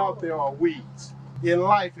things out there are weeds. In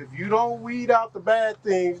life, if you don't weed out the bad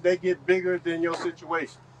things, they get bigger than your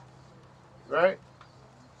situation, right?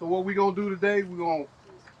 So what we're gonna do today, we're gonna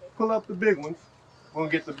pull up the big ones. We're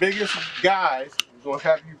gonna get the biggest guys. We're gonna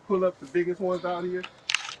have you pull up the biggest ones out here.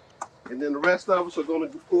 And then the rest of us are gonna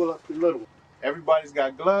pull up the little ones. Everybody's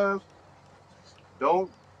got gloves.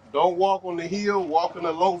 Don't walk on the hill, walk in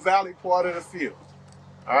the low valley part of the field,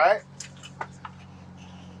 all right?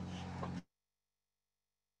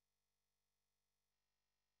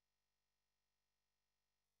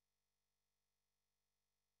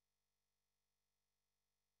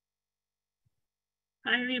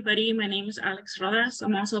 Hi, everybody. My name is Alex Rodas.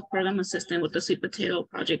 I'm also a program assistant with the Sweet Potato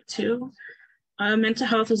Project 2. Mental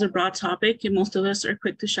health is a broad topic, and most of us are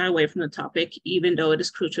quick to shy away from the topic, even though it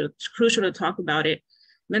is crucial to talk about it.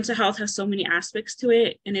 Mental health has so many aspects to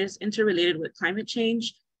it, and it is interrelated with climate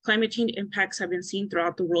change. Climate change impacts have been seen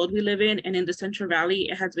throughout the world we live in, and in the Central Valley,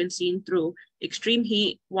 it has been seen through extreme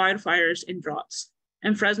heat, wildfires, and droughts.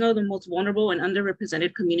 In Fresno, the most vulnerable and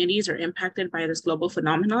underrepresented communities are impacted by this global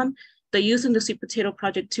phenomenon. The youth in the Sweet Potato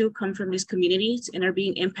Project 2 come from these communities and are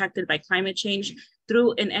being impacted by climate change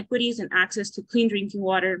through inequities in access to clean drinking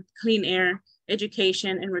water, clean air,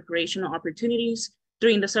 education, and recreational opportunities.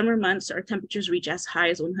 During the summer months, our temperatures reach as high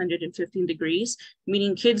as 115 degrees,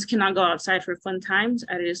 meaning kids cannot go outside for fun times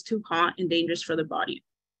as it is too hot and dangerous for the body.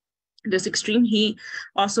 This extreme heat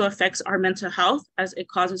also affects our mental health as it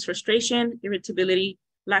causes frustration, irritability,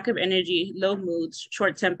 lack of energy, low moods,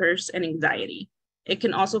 short tempers, and anxiety. It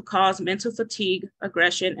can also cause mental fatigue,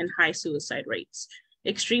 aggression, and high suicide rates.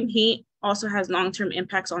 Extreme heat also has long-term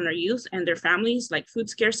impacts on our youth and their families, like food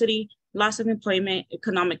scarcity, loss of employment,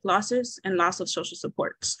 economic losses, and loss of social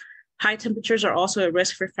supports. High temperatures are also a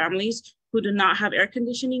risk for families who do not have air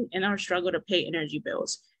conditioning and are struggle to pay energy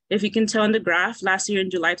bills. If you can tell in the graph, last year in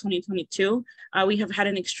July 2022, we have had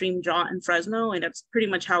an extreme drought in Fresno, and that's pretty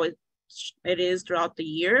much how it is throughout the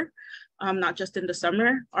year. Not just in the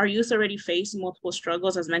summer. Our youth already face multiple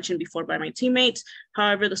struggles, as mentioned before by my teammates.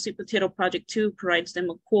 However, the Sweet Potato Project 2 provides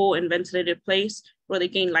them a cool and ventilated place where they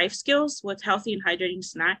gain life skills with healthy and hydrating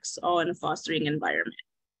snacks, all in a fostering environment.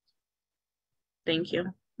 Thank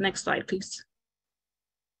you. Next slide, please.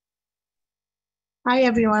 Hi,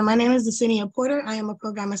 everyone. My name is Desinia Porter. I am a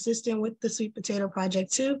program assistant with the Sweet Potato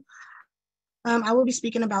Project 2. I will be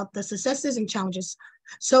speaking about the successes and challenges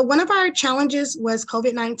So one of our challenges was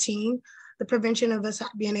COVID-19, the prevention of us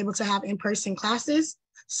being able to have in-person classes.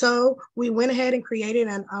 So we went ahead and created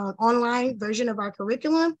an online version of our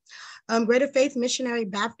curriculum. Greater Faith Missionary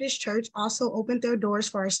Baptist Church also opened their doors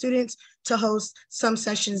for our students to host some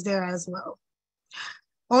sessions there as well.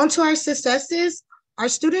 On to our successes. Our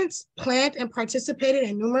students planned and participated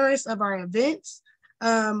in numerous of our events,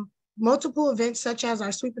 multiple events such as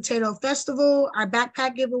our Sweet Potato Festival, our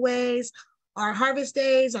backpack giveaways, our Harvest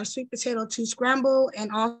Days, our Sweet Potato 2 Scramble, and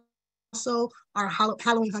also our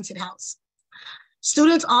Halloween Haunted House.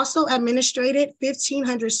 Students also administrated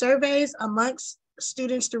 1,500 surveys amongst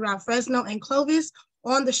students throughout Fresno and Clovis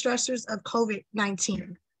on the stressors of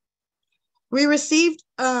COVID-19. We received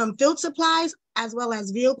field supplies as well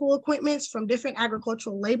as vehicle equipments from different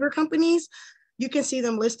agricultural labor companies. You can see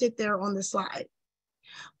them listed there on the slide.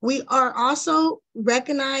 We are also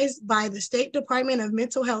recognized by the State Department of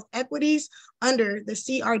Mental Health Equities under the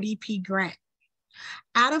CRDP grant.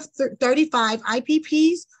 Out of 35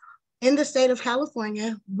 IPPs in the state of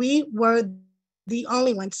California, we were the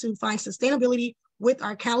only ones to find sustainability with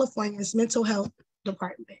our California's mental health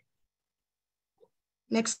department.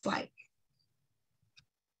 Next slide.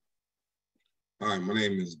 Hi, my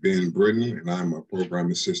name is Ben Britton, and I'm a program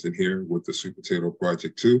assistant here with the Sweet Potato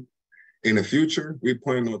Project 2. In the future, we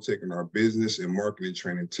plan on taking our business and marketing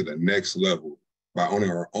training to the next level by owning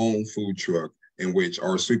our own food truck in which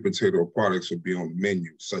our sweet potato products will be on the menu,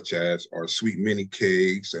 such as our sweet mini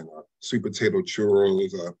cakes and our sweet potato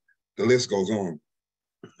churros. The list goes on.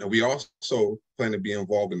 And we also plan to be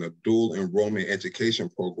involved in a dual enrollment education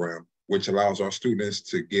program, which allows our students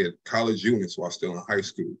to get college units while still in high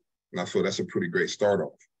school. And I feel that's a pretty great start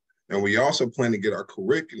off. And we also plan to get our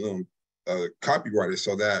curriculum copyrighted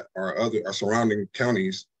so that our surrounding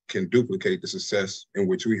counties can duplicate the success in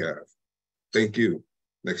which we have. Thank you.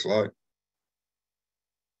 Next slide.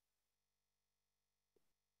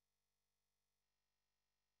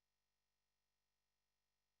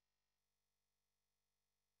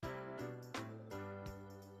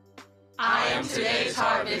 I am today's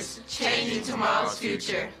harvest, changing tomorrow's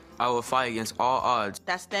future. I will fight against all odds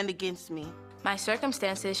that stand against me. My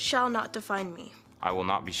circumstances shall not define me. I will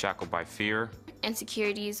not be shackled by fear,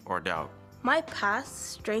 insecurities, or doubt. My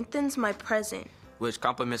past strengthens my present, which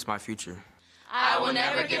complements my future. I will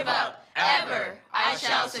never give up, ever. I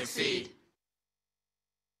shall succeed.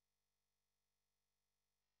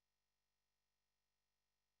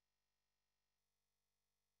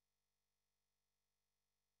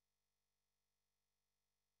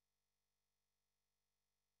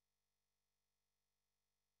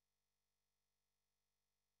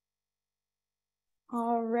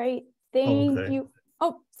 All right, thank you.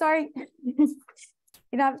 Oh, sorry. You're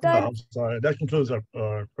not done? No, I'm sorry. That concludes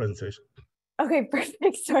our presentation. Okay,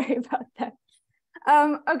 perfect. Sorry about that.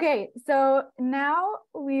 Okay, so now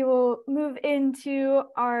we will move into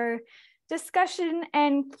our discussion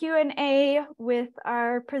and Q&A with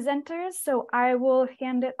our presenters. So I will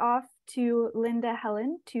hand it off to Linda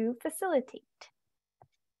Helen to facilitate.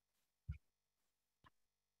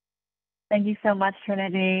 Thank you so much,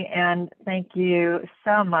 Trinity, and thank you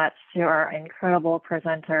so much to our incredible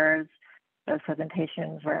presenters. Those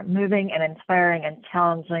presentations were moving and inspiring and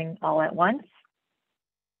challenging all at once.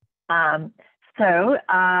 I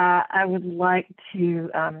would like to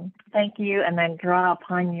thank you and then draw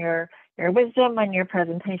upon your wisdom and your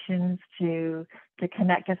presentations to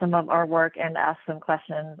connect to some of our work and ask some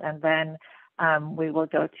questions, and then we will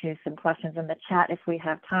go to some questions in the chat if we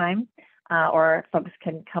have time. Or folks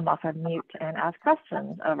can come off of mute and ask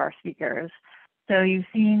questions of our speakers. So you've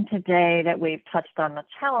seen today that we've touched on the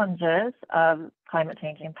challenges of climate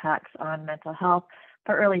change impacts on mental health,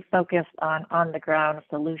 but really focused on the-ground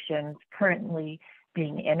solutions currently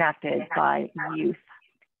being enacted by youth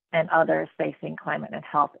and others facing climate and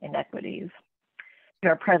health inequities.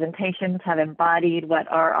 Your presentations have embodied what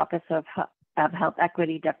our Office of Health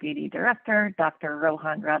Equity Deputy Director, Dr.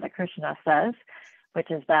 Rohan Radhakrishna says, which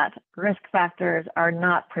is that risk factors are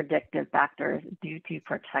not predictive factors due to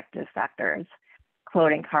protective factors,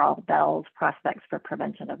 quoting Carl Bell's Prospects for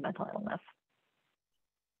Prevention of Mental Illness.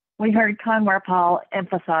 We heard Conwar Paul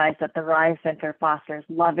emphasize that the RISE Center fosters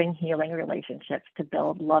loving, healing relationships to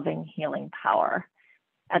build loving, healing power.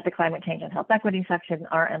 At the Climate Change and Health Equity section,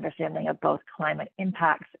 our understanding of both climate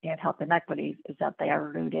impacts and health inequities is that they are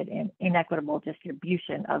rooted in inequitable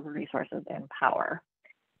distribution of resources and power.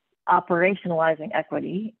 Operationalizing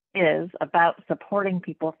equity is about supporting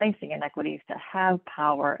people facing inequities to have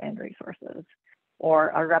power and resources, or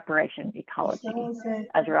a reparation ecology,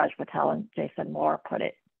 as Raj Patel and Jason Moore put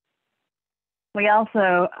it. We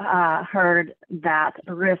also heard that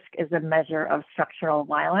risk is a measure of structural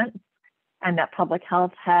violence and that public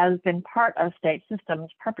health has been part of state systems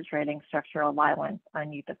perpetrating structural violence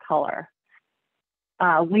on youth of color.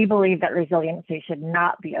 We believe that resiliency should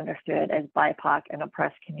not be understood as BIPOC and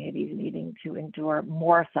oppressed communities needing to endure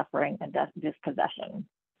more suffering and dispossession.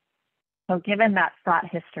 So given that fraught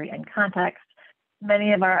history and context,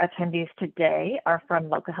 many of our attendees today are from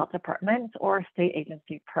local health departments or state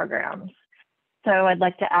agency programs. So I'd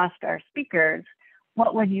like to ask our speakers,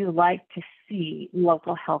 what would you like to see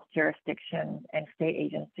local health jurisdictions and state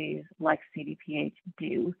agencies like CDPH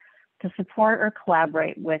do to support or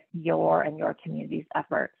collaborate with your and your community's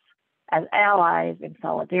efforts as allies in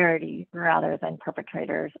solidarity rather than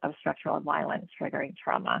perpetrators of structural violence triggering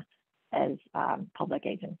trauma as public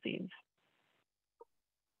agencies?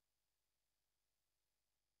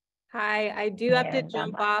 Hi, I do have to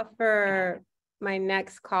jump off for my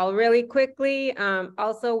next call really quickly.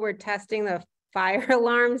 Also, we're testing the fire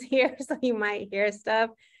alarms here, so you might hear stuff.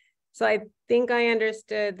 So I think I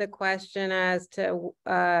understood the question as to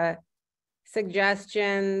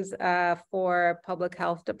suggestions for public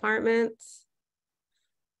health departments.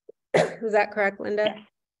 Is that correct, Linda?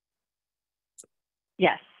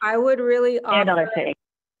 Yes. I would really offer,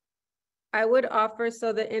 I would offer,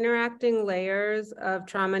 so the interacting layers of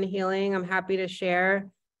trauma and healing, I'm happy to share.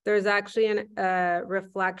 There's actually a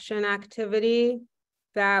reflection activity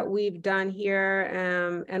that we've done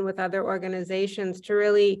here and with other organizations to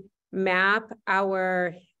really map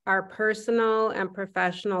our personal and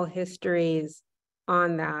professional histories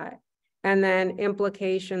on that, and then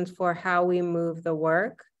implications for how we move the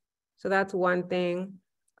work. So that's one thing.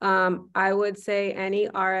 I would say any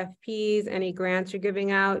RFPs, any grants you're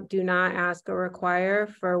giving out, do not ask or require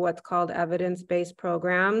for what's called evidence-based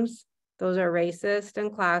programs. Those are racist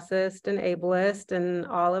and classist and ableist and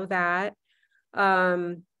all of that.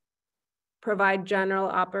 Provide general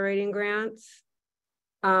operating grants.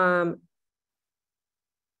 And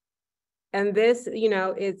this, you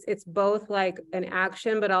know, it's both like an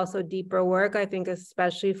action, but also deeper work, I think,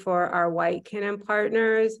 especially for our white kin and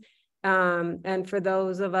partners. And for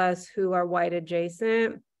those of us who are white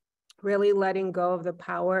adjacent, really letting go of the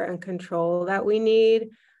power and control that we need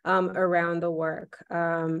around the work.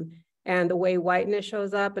 And the way whiteness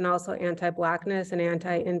shows up, and also anti-Blackness and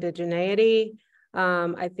anti-indigeneity.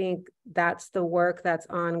 I think that's the work that's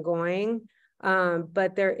ongoing.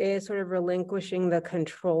 But there is sort of relinquishing the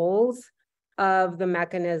controls of the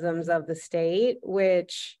mechanisms of the state,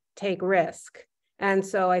 which take risk. And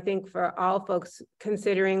so I think for all folks,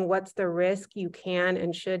 considering what's the risk you can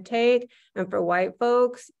and should take, and for white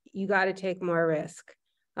folks, you got to take more risk,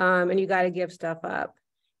 and you got to give stuff up,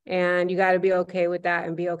 and you got to be okay with that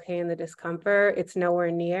and be okay in the discomfort. It's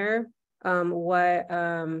nowhere near what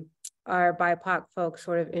our BIPOC folks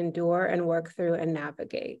sort of endure and work through and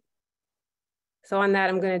navigate. So on that,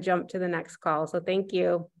 I'm going to jump to the next call. So thank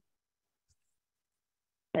you.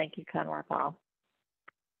 Thank you, Kanwarpal.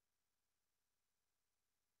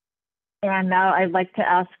 And now I'd like to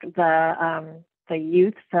ask the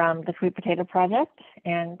youth from the Sweet Potato Project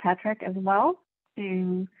and Patrick as well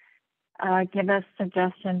to give us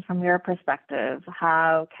suggestions from your perspective.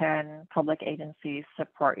 How can public agencies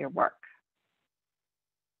support your work?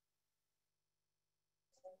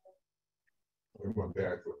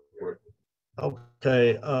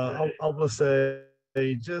 Okay, I would say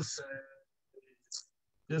just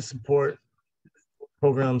support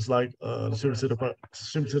programs like the Super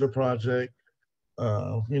to the Project.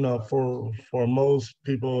 You know, for most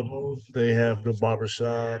people, they have the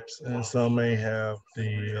barbershops, and some may have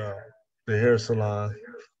the hair salon.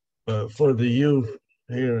 But for the youth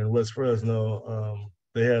here in West Fresno,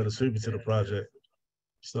 they have the Super to the Project.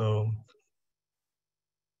 So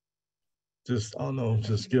just, I don't know,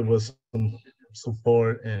 just give us some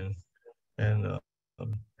support and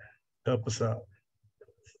help us out.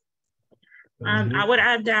 I would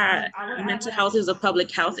add that mental health is a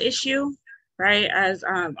public health issue, right? As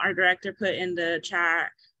our director put in the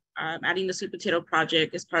chat, adding the Sweet Potato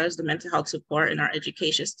Project as part of the mental health support in our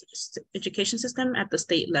education system at the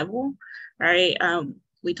state level, right?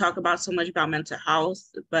 We talk about so much about mental health,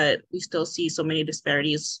 but we still see so many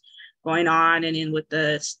disparities going on, and in with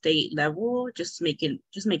the state level, just making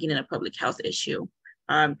it a public health issue,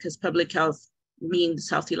 because public health means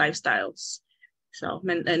healthy lifestyles. So,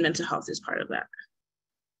 and mental health is part of that.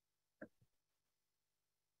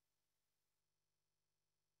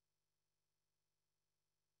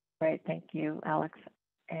 Great, thank you, Alex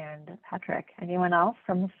and Patrick. Anyone else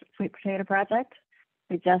from the Sweet Potato Project?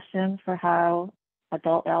 Suggestions for how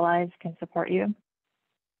adult allies can support you?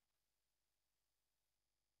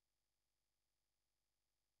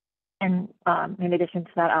 And in addition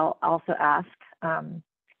to that, I'll also ask,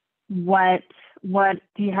 what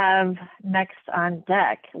do you have next on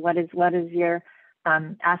deck? What is your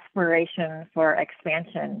aspiration for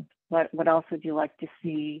expansion? What else would you like to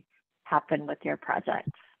see happen with your project?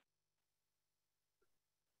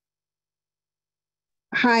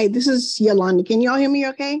 Hi, this is Yolanda. Can y'all hear me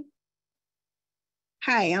okay?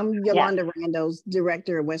 Hi, I'm Yolanda Randos,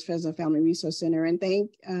 Director of West Fresno Family Resource Center, and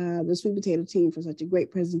thank the Sweet Potato team for such a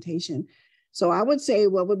great presentation. So I would say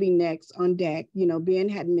what would be next on deck, you know, Ben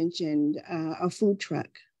had mentioned a food truck,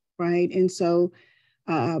 right? And so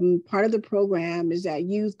part of the program is that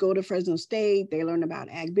youth go to Fresno State, they learn about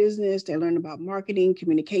ag business, they learn about marketing,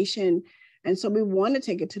 communication. And so we want to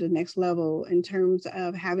take it to the next level in terms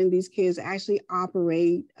of having these kids actually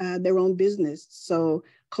operate their own business. So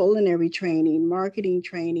culinary training, marketing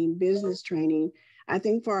training, business training. I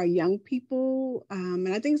think for our young people, and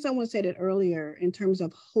I think someone said it earlier in terms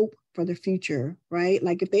of hope for the future, right?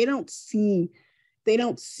 Like if they don't see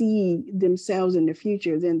themselves in the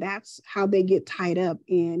future, then that's how they get tied up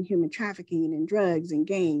in human trafficking and drugs and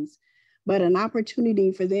gangs. But an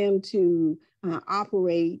opportunity for them to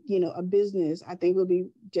operate, you know, a business, I think will be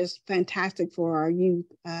just fantastic for our youth,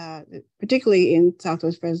 particularly in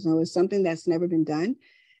Southwest Fresno. Is something that's never been done.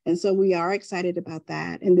 And so we are excited about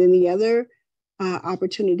that. And then the other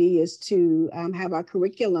opportunity is to have our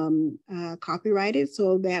curriculum copyrighted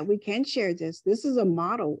so that we can share this. This is a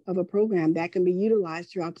model of a program that can be utilized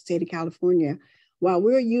throughout the state of California. While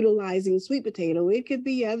we're utilizing sweet potato, it could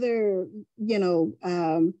be other, you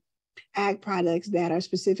know, ag products that are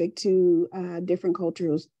specific to different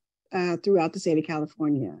cultures throughout the state of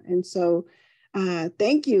California. And so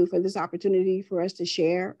thank you for this opportunity for us to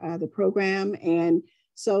share the program. And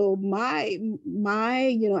so my,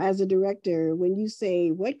 you know, as a director, when you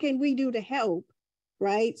say, what can we do to help,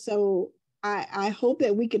 right? So I hope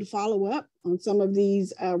that we can follow up on some of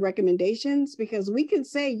these recommendations, because we can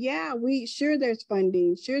say, yeah, sure there's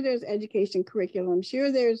funding, sure there's education curriculum,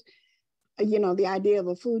 sure there's, you know, the idea of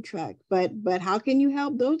a food truck, but how can you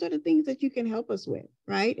help? Those are the things that you can help us with,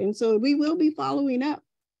 right? And so we will be following up,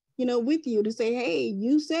 you know, with you to say, hey,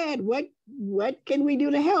 you said, what can we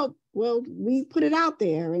do to help? Well, we put it out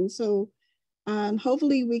there. And so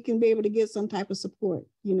hopefully we can be able to get some type of support,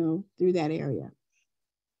 you know, through that area.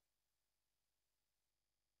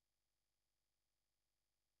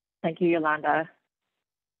 Thank you, Yolanda.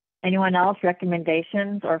 Anyone else,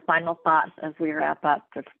 recommendations or final thoughts as we wrap up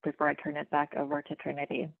before I turn it back over to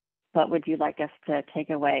Trinity? What would you like us to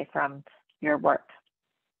take away from your work?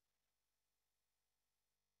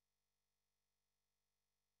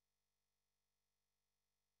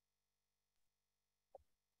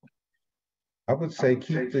 I would say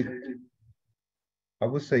keep the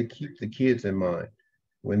kids in mind.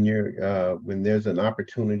 When when there's an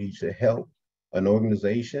opportunity to help an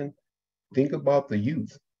organization, think about the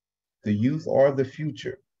youth. The youth are the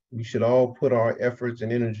future. We should all put our efforts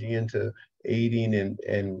and energy into aiding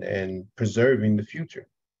and preserving the future.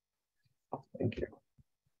 Thank you.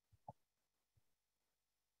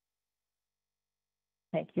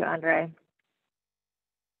 Thank you, Andre.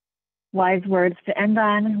 Wise words to end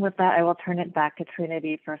on. With that, I will turn it back to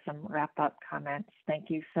Trinity for some wrap-up comments. Thank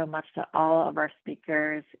you so much to all of our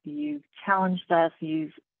speakers. You've challenged us,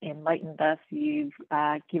 you've enlightened us, you've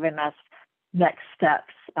given us next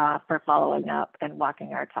steps for following up and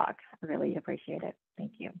walking our talk. I really appreciate it.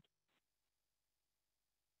 Thank you.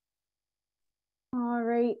 All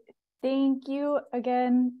right. Thank you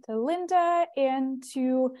again to Linda and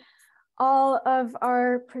to all of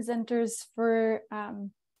our presenters for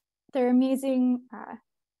their amazing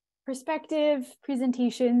perspective,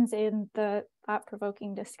 presentations, and the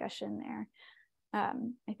thought-provoking discussion there. I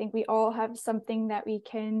think we all have something that we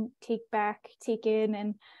can take back, take in,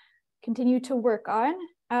 and continue to work on.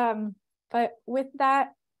 But with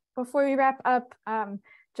that, before we wrap up,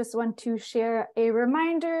 just want to share a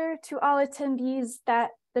reminder to all attendees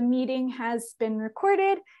that the meeting has been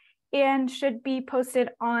recorded and should be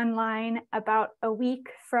posted online about a week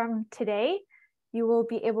from today. You will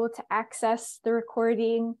be able to access the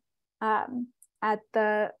recording at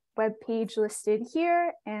the webpage listed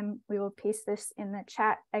here, and we will paste this in the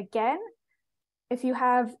chat again. If you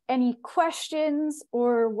have any questions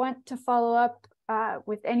or want to follow up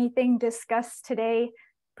with anything discussed today,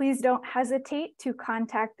 please don't hesitate to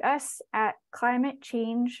contact us at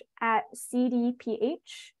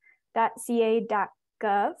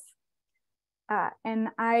climatechange@cdph.ca.gov. And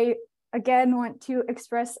I again want to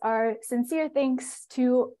express our sincere thanks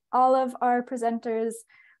to all of our presenters,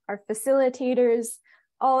 our facilitators,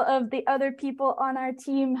 all of the other people on our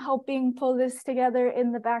team helping pull this together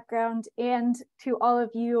in the background, and to all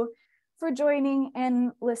of you for joining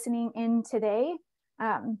and listening in today.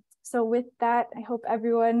 So with that, I hope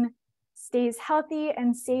everyone stays healthy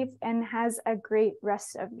and safe and has a great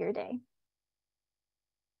rest of your day.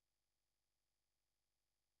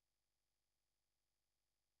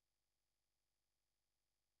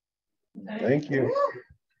 Thank you.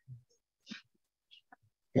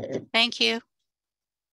 Thank you.